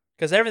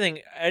 Because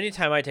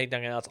anytime I take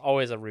Duncan out, it's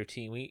always a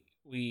routine.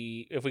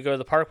 If we go to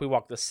the park, we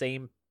walk the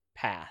same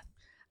path.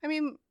 I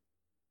mean,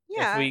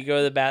 yeah. If we go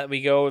to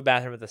the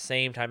bathroom at the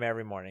same time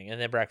every morning,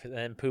 and then breakfast, and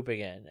then poop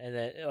again, and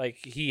then like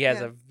he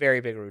has a very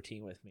big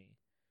routine with me,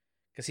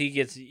 because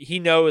he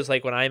knows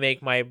like when I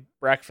make my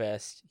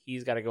breakfast,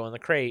 he's got to go in the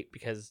crate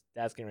because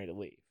Dad's getting ready to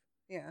leave.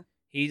 Yeah.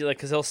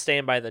 Because he'll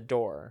stand by the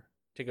door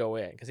to go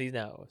in because he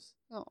knows.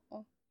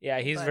 Oh. Yeah,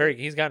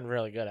 he's gotten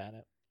really good at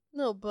it.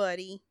 Little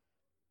buddy.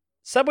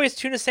 Subway's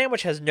tuna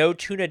sandwich has no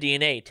tuna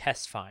DNA.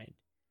 Test find.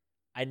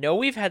 I know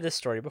we've had this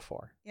story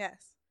before.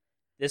 Yes.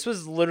 This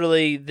was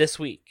literally this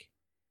week.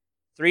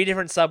 3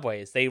 different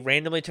Subways. They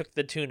randomly took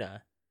the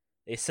tuna.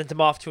 They sent them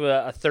off to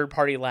a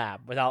third-party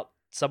lab without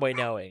Subway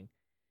knowing.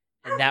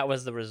 And that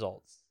was the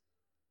results.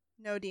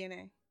 No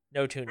DNA.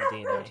 No tuna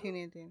DNA. No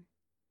tuna DNA.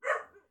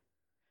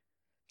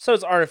 So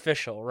it's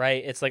artificial,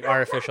 right? It's like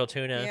artificial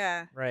tuna.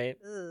 Yeah. Right?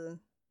 Ugh.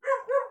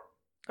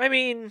 I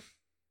mean,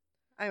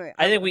 Anyway,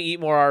 I think we eat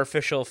more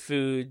artificial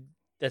food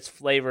that's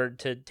flavored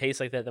to taste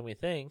like that than we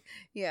think.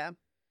 Yeah.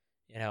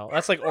 You know,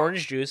 that's like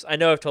orange juice. I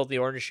know I've told the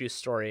orange juice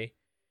story,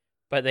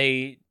 but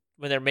when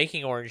they're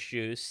making orange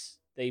juice,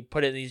 they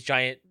put it in these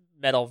giant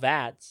metal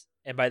vats,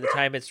 and by the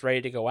time it's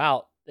ready to go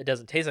out, it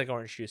doesn't taste like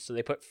orange juice, so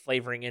they put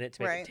flavoring in it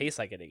to make it taste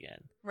like it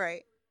again.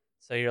 Right.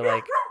 So you're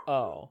like,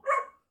 oh.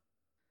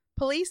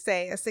 Police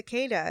say a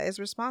cicada is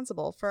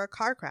responsible for a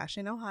car crash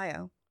in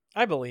Ohio.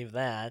 I believe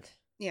that.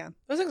 Yeah.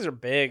 Those things are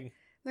big.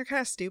 They're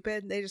kind of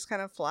stupid. They just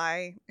kind of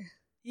fly.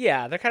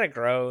 Yeah, they're kind of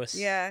gross.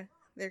 Yeah.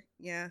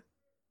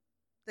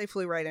 They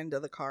flew right into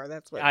the car.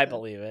 That's what I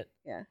believe it.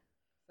 Yeah.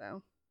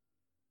 So.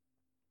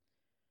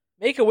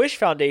 Make-A-Wish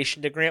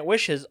Foundation to grant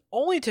wishes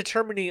only to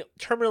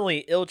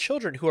terminally ill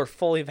children who are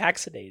fully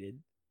vaccinated.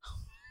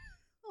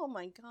 Oh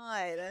my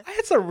God. I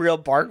had some real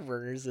bark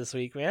burners this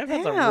week, man. I've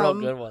had some real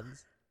good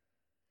ones.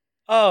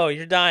 Oh,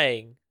 you're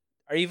dying.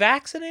 Are you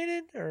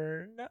vaccinated?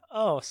 Or no?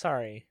 Oh,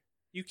 sorry.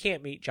 You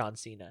can't meet John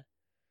Cena.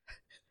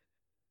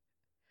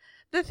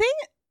 The thing,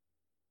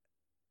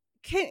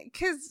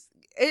 because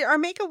are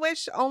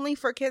Make-A-Wish only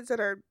for kids that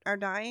are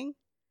dying?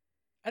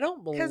 I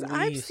don't believe Because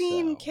I've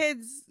seen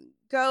kids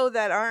go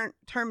that aren't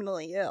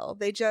terminally ill.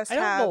 They just I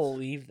don't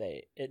believe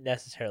it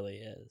necessarily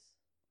is.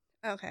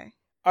 Okay.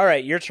 All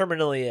right, you're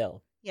terminally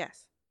ill.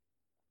 Yes.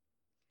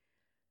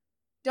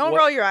 Don't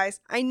roll your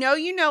eyes. I know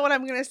you know what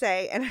I'm going to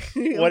say. And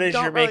what is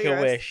your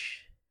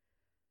Make-A-Wish?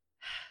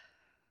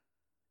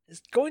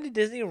 Is going to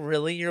Disney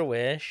really your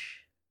wish?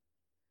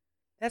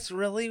 That's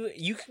really...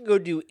 You can go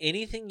do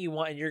anything you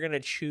want and you're going to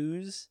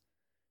choose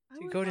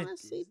to go to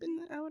Disney?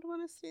 I would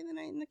want to stay the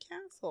night in the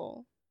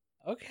castle.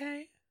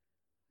 Okay.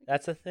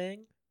 That's a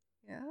thing?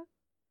 Yeah.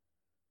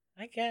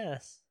 I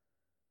guess.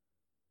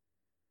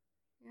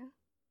 Yeah.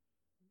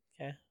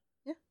 Okay.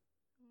 Yeah.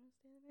 I want to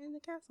stay the night in the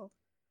castle.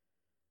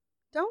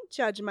 Don't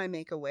judge my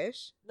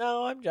Make-A-Wish.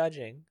 No, I'm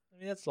judging. I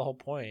mean, that's the whole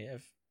point.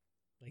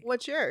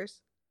 What's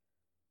yours?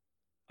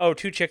 Oh,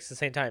 2 chicks at the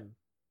same time.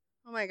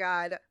 Oh my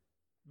God.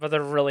 But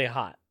they're really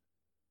hot.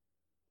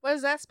 What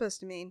is that supposed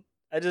to mean?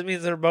 That just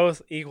means they're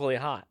both equally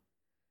hot.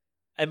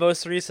 And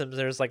most threesomes,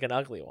 there's like an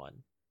ugly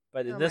one.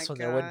 But in this one,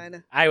 there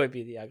wouldn't. I would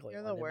be the ugly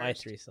one in my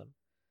threesome.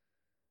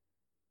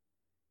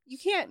 You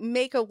can't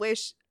make a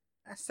wish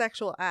a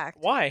sexual act.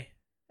 Why?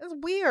 That's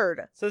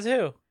weird. Says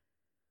who?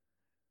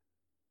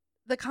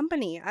 The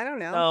company. I don't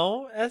know.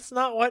 No, that's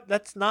not what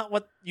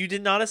you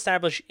did not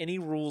establish any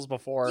rules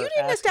before. You didn't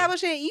asking.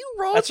 establish it. You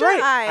rolled That's your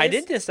right. eyes. I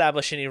didn't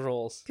establish any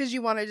rules. Because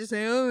you wanted to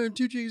say, oh,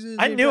 2 chicks.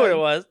 I knew what it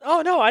was.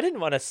 Oh no, I didn't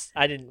want to.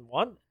 I didn't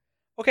want.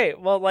 Okay,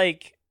 well,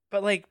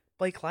 but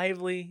Blake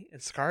Lively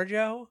and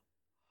ScarJo.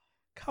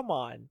 Come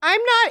on.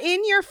 I'm not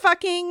in your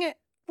fucking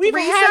We've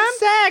threesome? had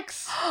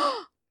sex.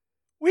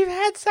 We've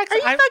had sex. Are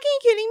you fucking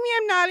kidding me?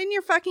 I'm not in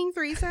your fucking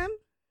threesome.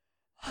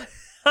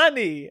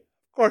 Honey,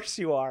 of course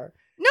you are.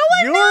 No,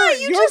 I'm not.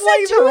 You just said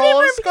like two the role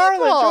of different Scarlett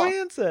people.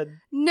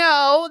 Johansson.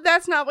 No,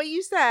 that's not what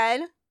you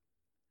said.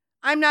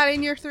 I'm not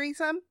in your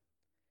threesome.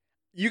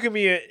 You can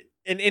be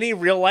in any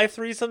real life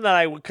threesome that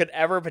I could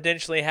ever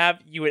potentially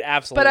have. You would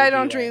absolutely. But I be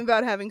don't there. dream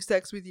about having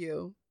sex with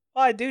you.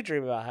 Well, I do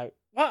dream about having.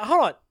 Well,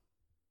 hold on.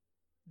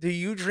 Do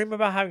you dream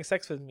about having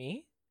sex with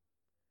me?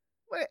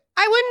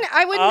 I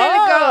wouldn't let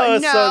it go.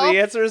 No. So the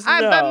answer is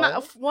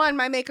no. But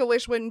my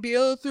Make-A-Wish wouldn't be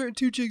 2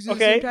 chicks at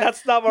the Okay, same time.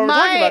 that's not what we're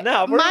talking about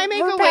now. My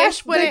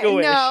Make-A-Wish wouldn't.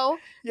 No.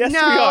 Yes,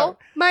 no,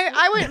 we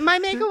are. My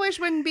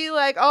Make-A-Wish wouldn't be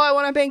like, oh, I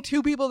want to bang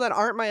 2 people that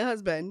aren't my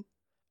husband.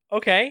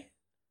 Okay.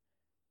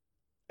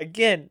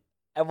 Again,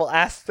 I will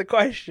ask the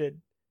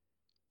question: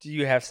 do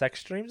you have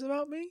sex dreams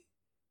about me?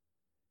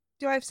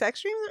 Do I have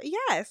sex dreams?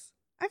 Yes,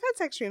 I've had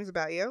sex dreams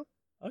about you.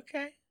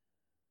 Okay.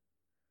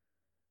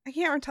 I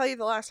can't tell you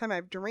the last time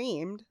I've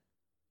dreamed.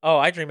 Oh,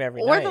 I dream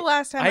every night. Or the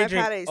last time I've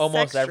dream had a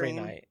almost sex every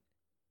dream. night.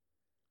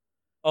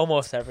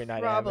 Almost every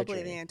night I have a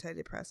Probably dream. the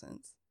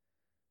antidepressants.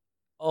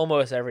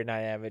 Almost every night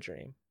I have a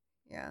dream.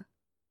 Yeah.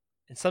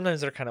 And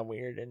sometimes they're kind of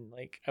weird, and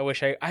like I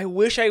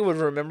wish I would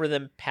remember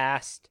them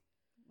past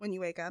When you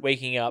wake up.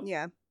 waking up.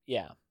 Yeah.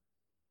 Yeah.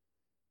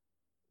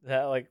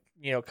 That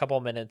a couple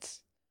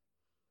minutes.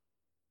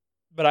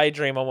 But I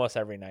dream almost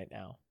every night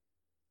now.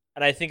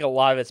 And I think a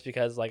lot of it's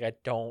because I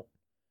don't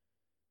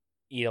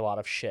eat a lot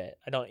of shit.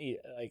 I don't eat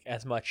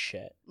as much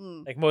shit.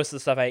 Mm. Most of the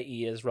stuff I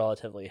eat is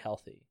relatively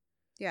healthy.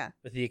 Yeah.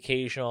 With the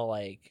occasional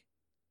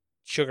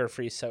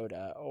sugar-free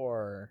soda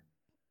or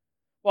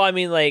well, I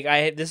mean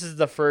this is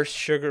the first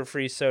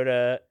sugar-free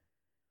soda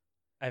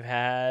I've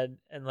had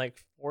in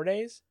 4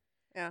 days.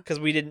 Yeah. Cuz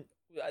we didn't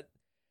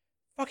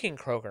fucking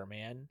Kroger,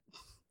 man.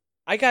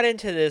 I got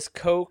into this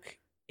Coke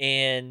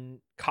and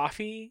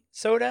coffee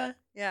soda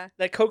Yeah.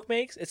 that Coke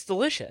makes. It's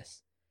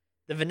delicious.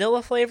 The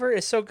vanilla flavor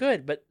is so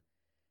good, but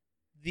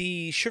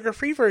the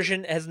sugar-free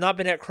version has not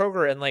been at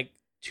Kroger in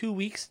 2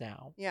 weeks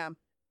now. Yeah.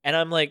 And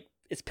I'm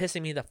it's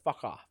pissing me the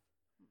fuck off.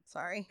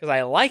 Sorry. Because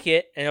I like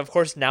it, and of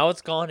course now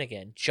it's gone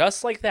again.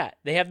 Just like that.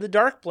 They have the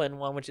dark blend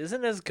one, which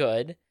isn't as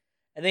good,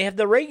 and they have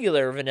the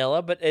regular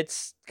vanilla, but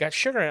it's got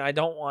sugar in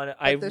it.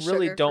 I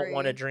really don't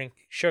want to drink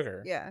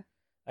sugar. Yeah.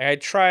 I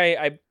just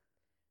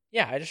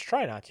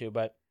try not to,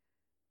 but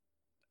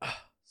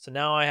so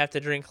now I have to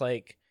drink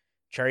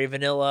cherry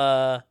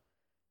vanilla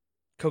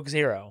Coke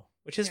Zero,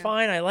 which is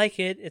fine. I like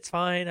it. It's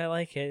fine. I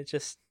like it. It's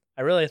just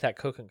I really like that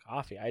Coke and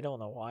coffee. I don't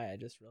know why. I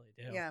just really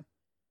do. Yeah.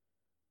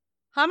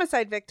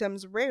 Homicide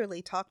victims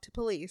rarely talk to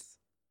police.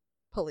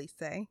 Police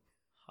say.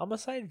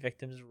 Homicide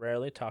victims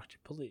rarely talk to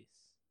police.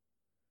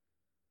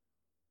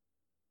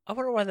 I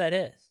wonder why that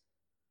is.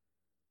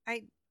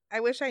 I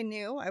wish I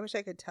knew. I wish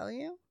I could tell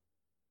you.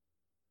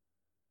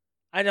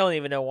 I don't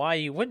even know why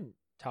you wouldn't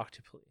talk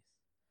to police.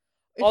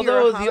 If Although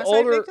you're a the homicide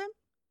older- victim?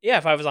 Yeah,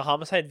 if I was a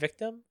homicide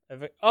victim,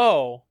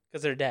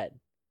 because they're dead.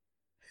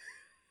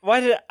 Why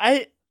did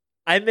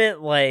I meant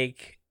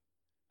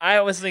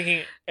I was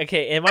thinking.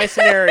 Okay, in my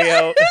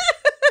scenario,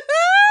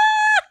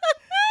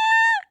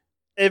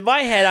 in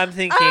my head, I'm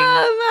thinking.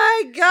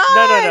 Oh my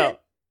god! No.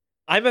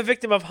 I'm a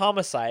victim of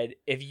homicide.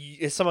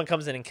 If someone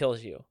comes in and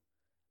kills you,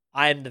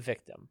 I'm the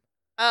victim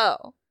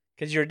Oh.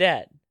 because you're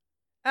dead.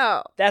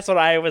 Oh. That's what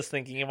I was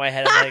thinking in my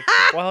head. I'm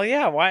well,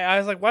 yeah. Why?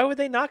 I was why would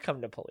they not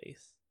come to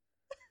police?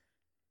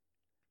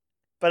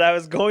 But I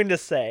was going to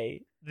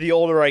say, the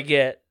older I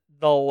get,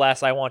 the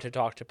less I want to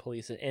talk to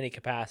police in any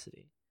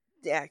capacity.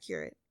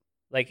 Accurate.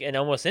 In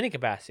almost any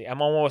capacity.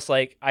 I'm almost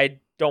I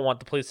don't want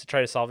the police to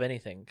try to solve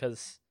anything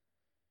because.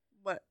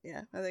 What?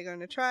 Yeah. Are they going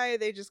to try? Are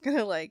they just going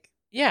to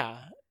Yeah.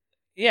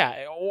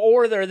 Yeah.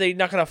 Or are they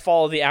not going to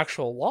follow the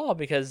actual law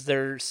because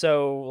they're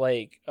so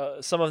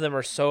some of them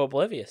are so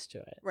oblivious to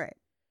it. Right.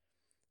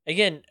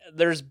 Again,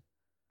 there's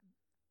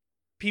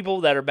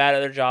people that are bad at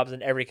their jobs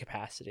in every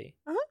capacity.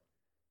 Uh-huh.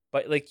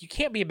 But you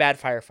can't be a bad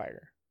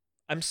firefighter.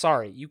 I'm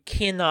sorry. You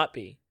cannot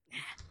be.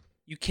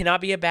 You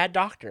cannot be a bad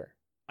doctor.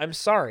 I'm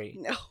sorry.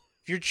 No.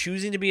 If you're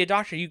choosing to be a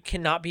doctor, you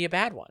cannot be a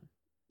bad one.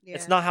 Yeah.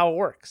 It's not how it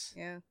works.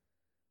 Yeah.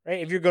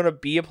 Right? If you're going to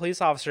be a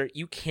police officer,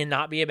 you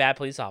cannot be a bad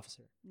police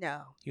officer.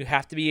 No. You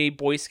have to be a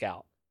Boy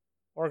Scout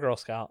or a Girl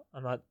Scout.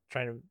 I'm not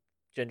trying to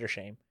gender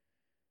shame.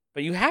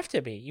 But you have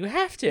to be. You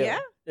have to. Yeah.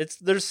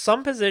 There's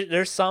some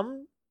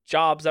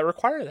jobs that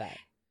require that.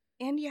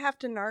 And you have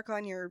to narc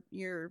on your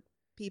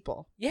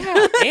people.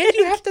 Yeah, and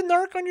you have to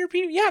narc on your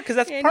people. Yeah, because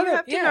that's and part you of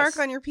have to yes.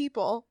 narc on your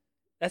people.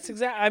 That's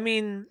exactly. I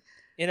mean,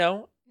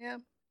 Yeah.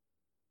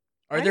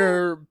 Are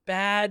there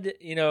bad,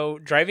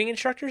 driving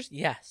instructors?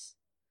 Yes.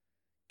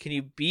 Can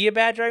you be a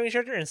bad driving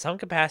instructor? In some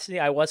capacity,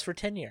 I was for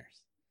 10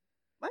 years.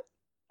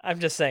 I'm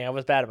just saying I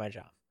was bad at my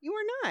job. You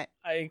were not.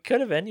 I could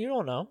have been. You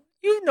don't know.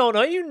 You don't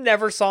know. You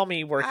never saw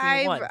me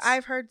working once.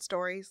 I've heard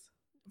stories.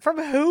 From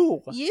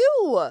who?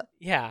 You.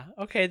 Yeah.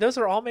 Okay. Those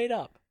are all made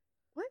up.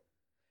 What?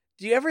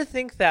 Do you ever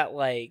think that,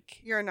 like...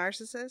 You're a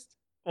narcissist?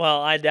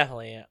 Well, I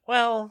definitely am.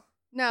 Well...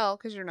 No,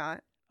 because you're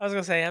not. I was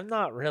going to say, I'm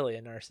not really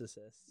a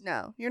narcissist.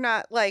 No, you're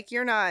not. Like,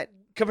 you're not.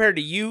 Compared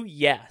to you,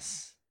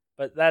 yes.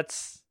 But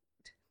that's...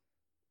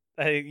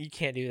 you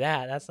can't do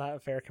that. That's not a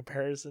fair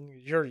comparison.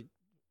 You're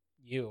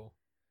you.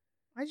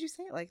 Why'd you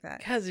say it like that?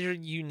 Because you're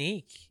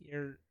unique.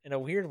 You're in a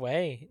weird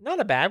way. Not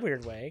a bad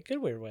weird way. Good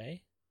weird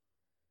way.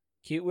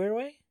 Cute weird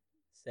way.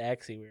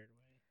 Sexy weird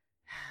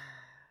way.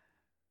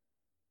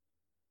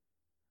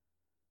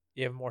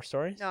 You have more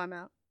stories? No, I'm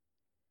out.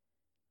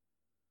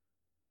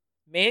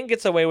 Man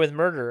gets away with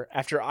murder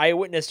after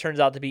eyewitness turns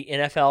out to be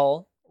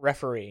NFL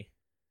referee.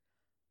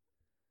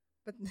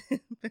 But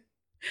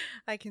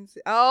I can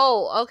see.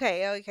 Oh,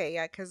 okay,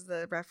 yeah, because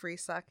the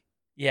referees suck.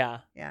 Yeah.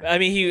 Yeah. I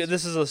mean,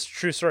 this is a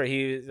true story.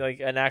 He was like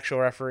an actual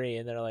referee,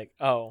 and they're like,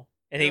 oh.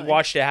 And he Really?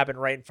 watched it happen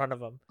right in front of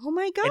him. Oh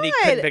my god! And he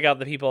couldn't pick out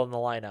the people in the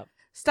lineup.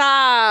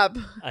 Stop.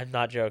 I'm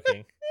not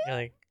joking. You're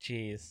like,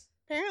 jeez.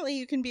 Apparently,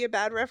 you can be a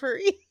bad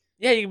referee.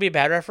 Yeah, you can be a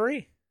bad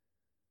referee.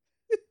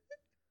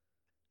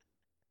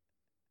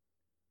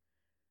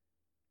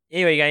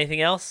 Anyway, you got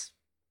anything else?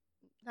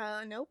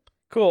 Nope.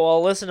 Cool.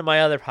 Well, listen to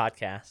my other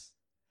podcast,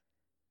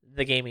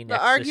 The Gaming The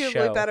Nexus arguably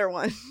Show. better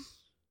one.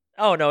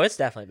 Oh, no, it's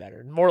definitely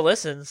better. More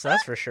listens,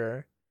 that's for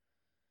sure.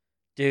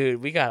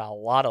 Dude, we got a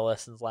lot of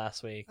listens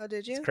last week. Oh,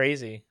 did you? It's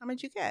crazy. How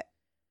much you get?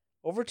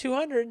 Over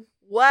 200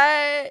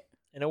 What?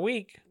 in a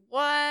week.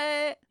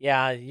 What?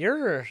 Yeah,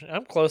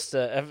 I'm close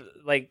to,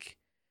 like,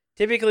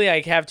 typically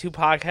I have 2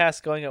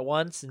 podcasts going at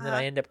once, and then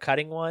I end up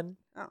cutting one.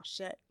 Oh,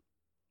 shit.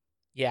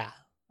 Yeah,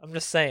 I'm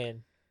just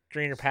saying.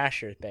 Greener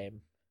pastures, babe.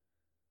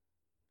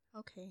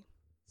 Okay.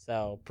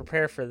 So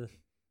prepare for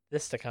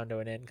this to come to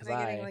an end, because Am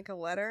I getting like a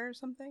letter or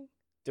something?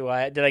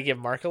 did I give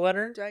Mark a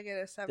letter? Do I get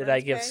a severance Did I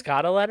give pay?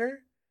 Scott a letter?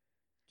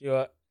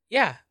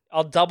 Yeah,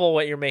 I'll double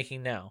what you're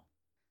making now.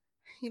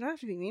 You don't have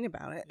to be mean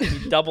about it. You'll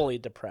be doubly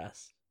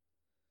depressed.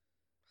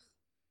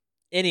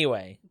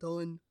 Anyway,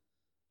 Done.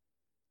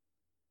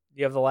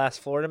 you have the last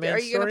Florida man Are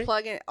you story? gonna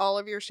plug in all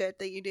of your shit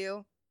that you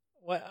do?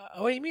 What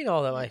do you mean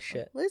all that my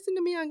shit? Listen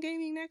to me on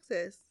Gaming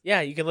Nexus.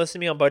 Yeah, you can listen to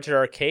me on Budget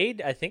Arcade.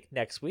 I think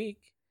next week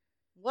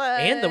What?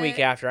 and the week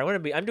after.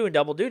 I'm doing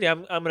double duty.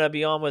 I'm gonna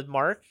be on with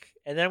Mark,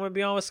 and then I'm gonna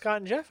be on with Scott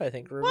and Jeff. I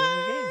think reviewing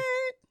the game.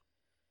 What?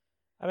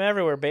 I'm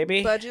everywhere,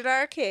 baby. Budget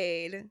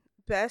Arcade.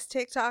 Best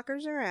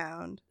TikTokers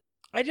around.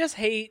 I just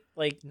hate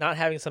like not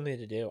having something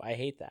to do. I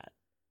hate that.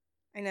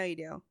 I know you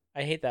do.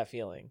 I hate that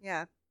feeling.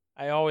 Yeah.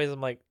 I always am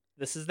like,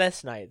 this is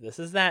this night. This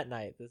is that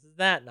night. This is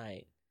that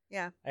night.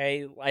 Yeah.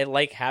 I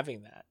like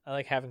having that. I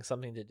like having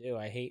something to do.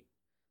 I hate.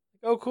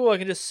 Oh, cool! I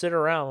can just sit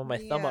around with my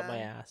thumb up my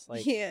ass.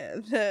 Like, yeah,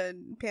 the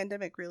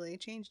pandemic really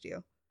changed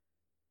you.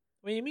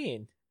 what do you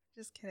mean?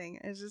 Just kidding.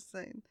 It's just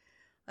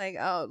like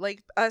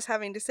us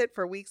having to sit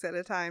for weeks at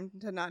a time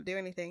to not do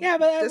anything. Yeah,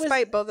 but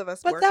despite both of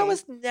us But working. that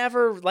was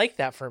never like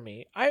that for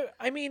me.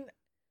 I mean,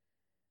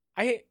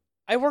 I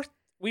worked.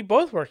 We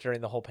both worked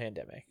during the whole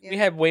pandemic. Yeah. We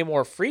had way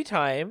more free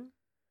time,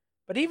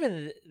 but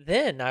even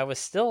then, I was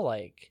still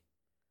like,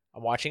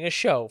 I'm watching a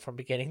show from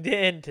beginning to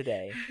end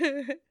today.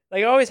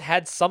 Like I always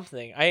had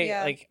something.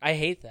 I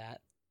hate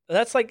that.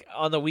 That's like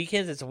on the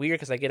weekends. It's weird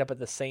because I get up at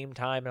the same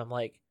time and I'm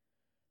like,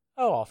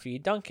 oh, I'll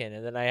feed Duncan,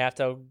 and then I have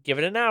to give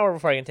it an hour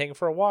before I can take him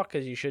for a walk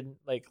because you shouldn't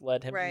like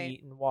let him Right.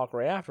 eat and walk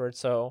right afterwards.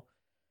 So,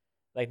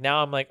 like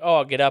now I'm like, oh,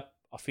 I'll get up,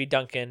 I'll feed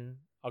Duncan,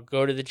 I'll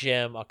go to the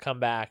gym, I'll come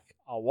back,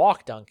 I'll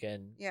walk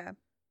Duncan, Yeah,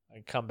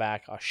 I come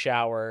back, I'll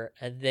shower,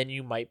 and then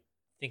you might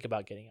think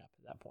about getting up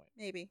at that point.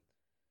 maybe.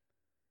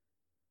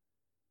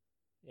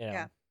 You know?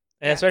 Yeah.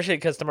 And Yeah. especially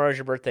because tomorrow's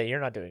your birthday, you're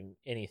not doing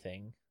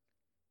anything.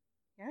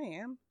 Yeah, I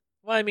am.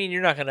 Well, I mean,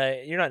 you're not in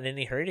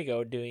any hurry to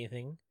go do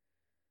anything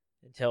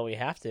until we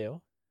have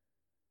to.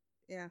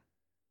 Yeah.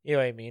 You know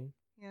what I mean?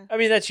 Yeah. I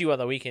mean, that's you on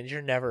the weekends.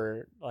 You're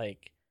never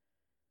like,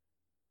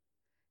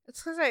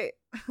 It's because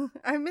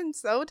I've been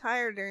so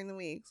tired during the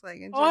weeks. Like,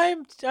 it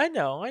just, oh, I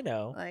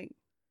know. like,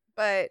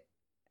 but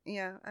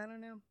yeah, I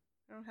don't know.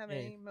 I don't have Yeah.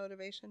 any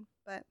motivation,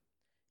 but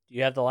Do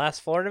you have the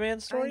last Florida man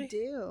story? I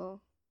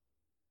do.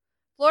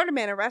 Florida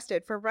man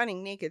arrested for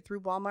running naked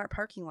through Walmart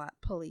parking lot,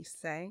 police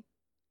say.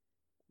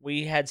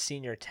 We had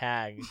senior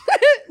tag.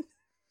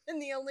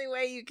 And the only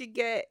way you could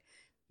get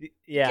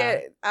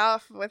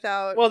off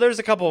without Well, there's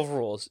a couple of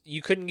rules.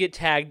 You couldn't get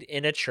tagged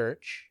in a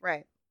church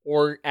right,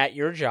 or at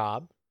your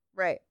job,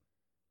 right.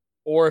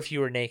 or if you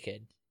were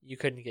naked, you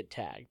couldn't get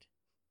tagged.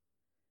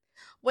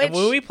 Which And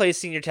when we played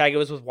senior tag, it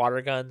was with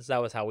water guns.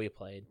 That was how we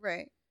played.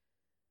 right,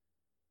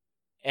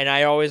 And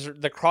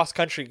the cross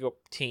country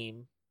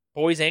team,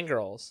 boys and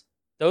girls,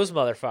 those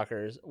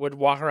motherfuckers would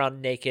walk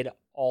around naked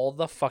all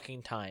the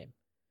fucking time.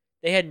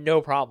 They had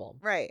no problem.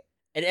 right.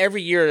 And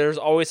every year there's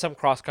always some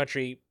cross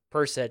country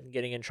person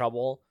getting in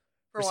trouble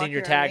for walking senior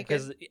around tag naked.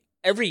 because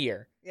every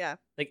year, Yeah,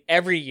 like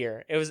every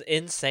year, it was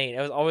insane.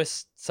 It was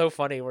always so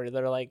funny where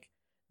they're like,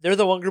 they're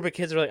the one group of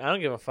kids who are like, I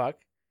don't give a fuck.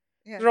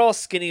 Yeah. They're all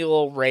skinny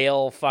little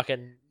rail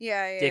fucking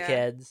Yeah.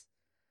 dickheads.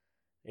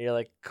 And you're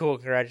like, cool,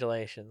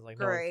 congratulations. Like,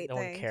 Great, no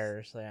one thanks.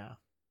 cares. Yeah.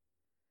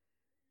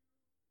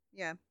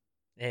 Yeah.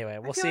 Anyway,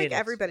 we'll I feel see you like next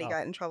everybody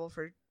got in trouble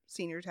for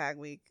senior tag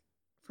week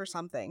for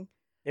something.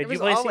 Did There you was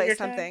play always senior tag?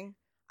 something.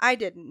 I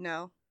didn't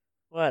know.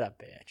 What a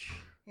bitch.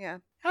 Yeah.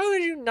 How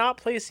could you not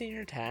play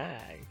senior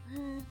tag?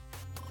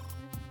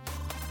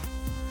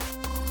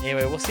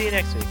 Anyway, we'll see you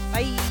next week.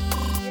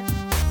 Bye.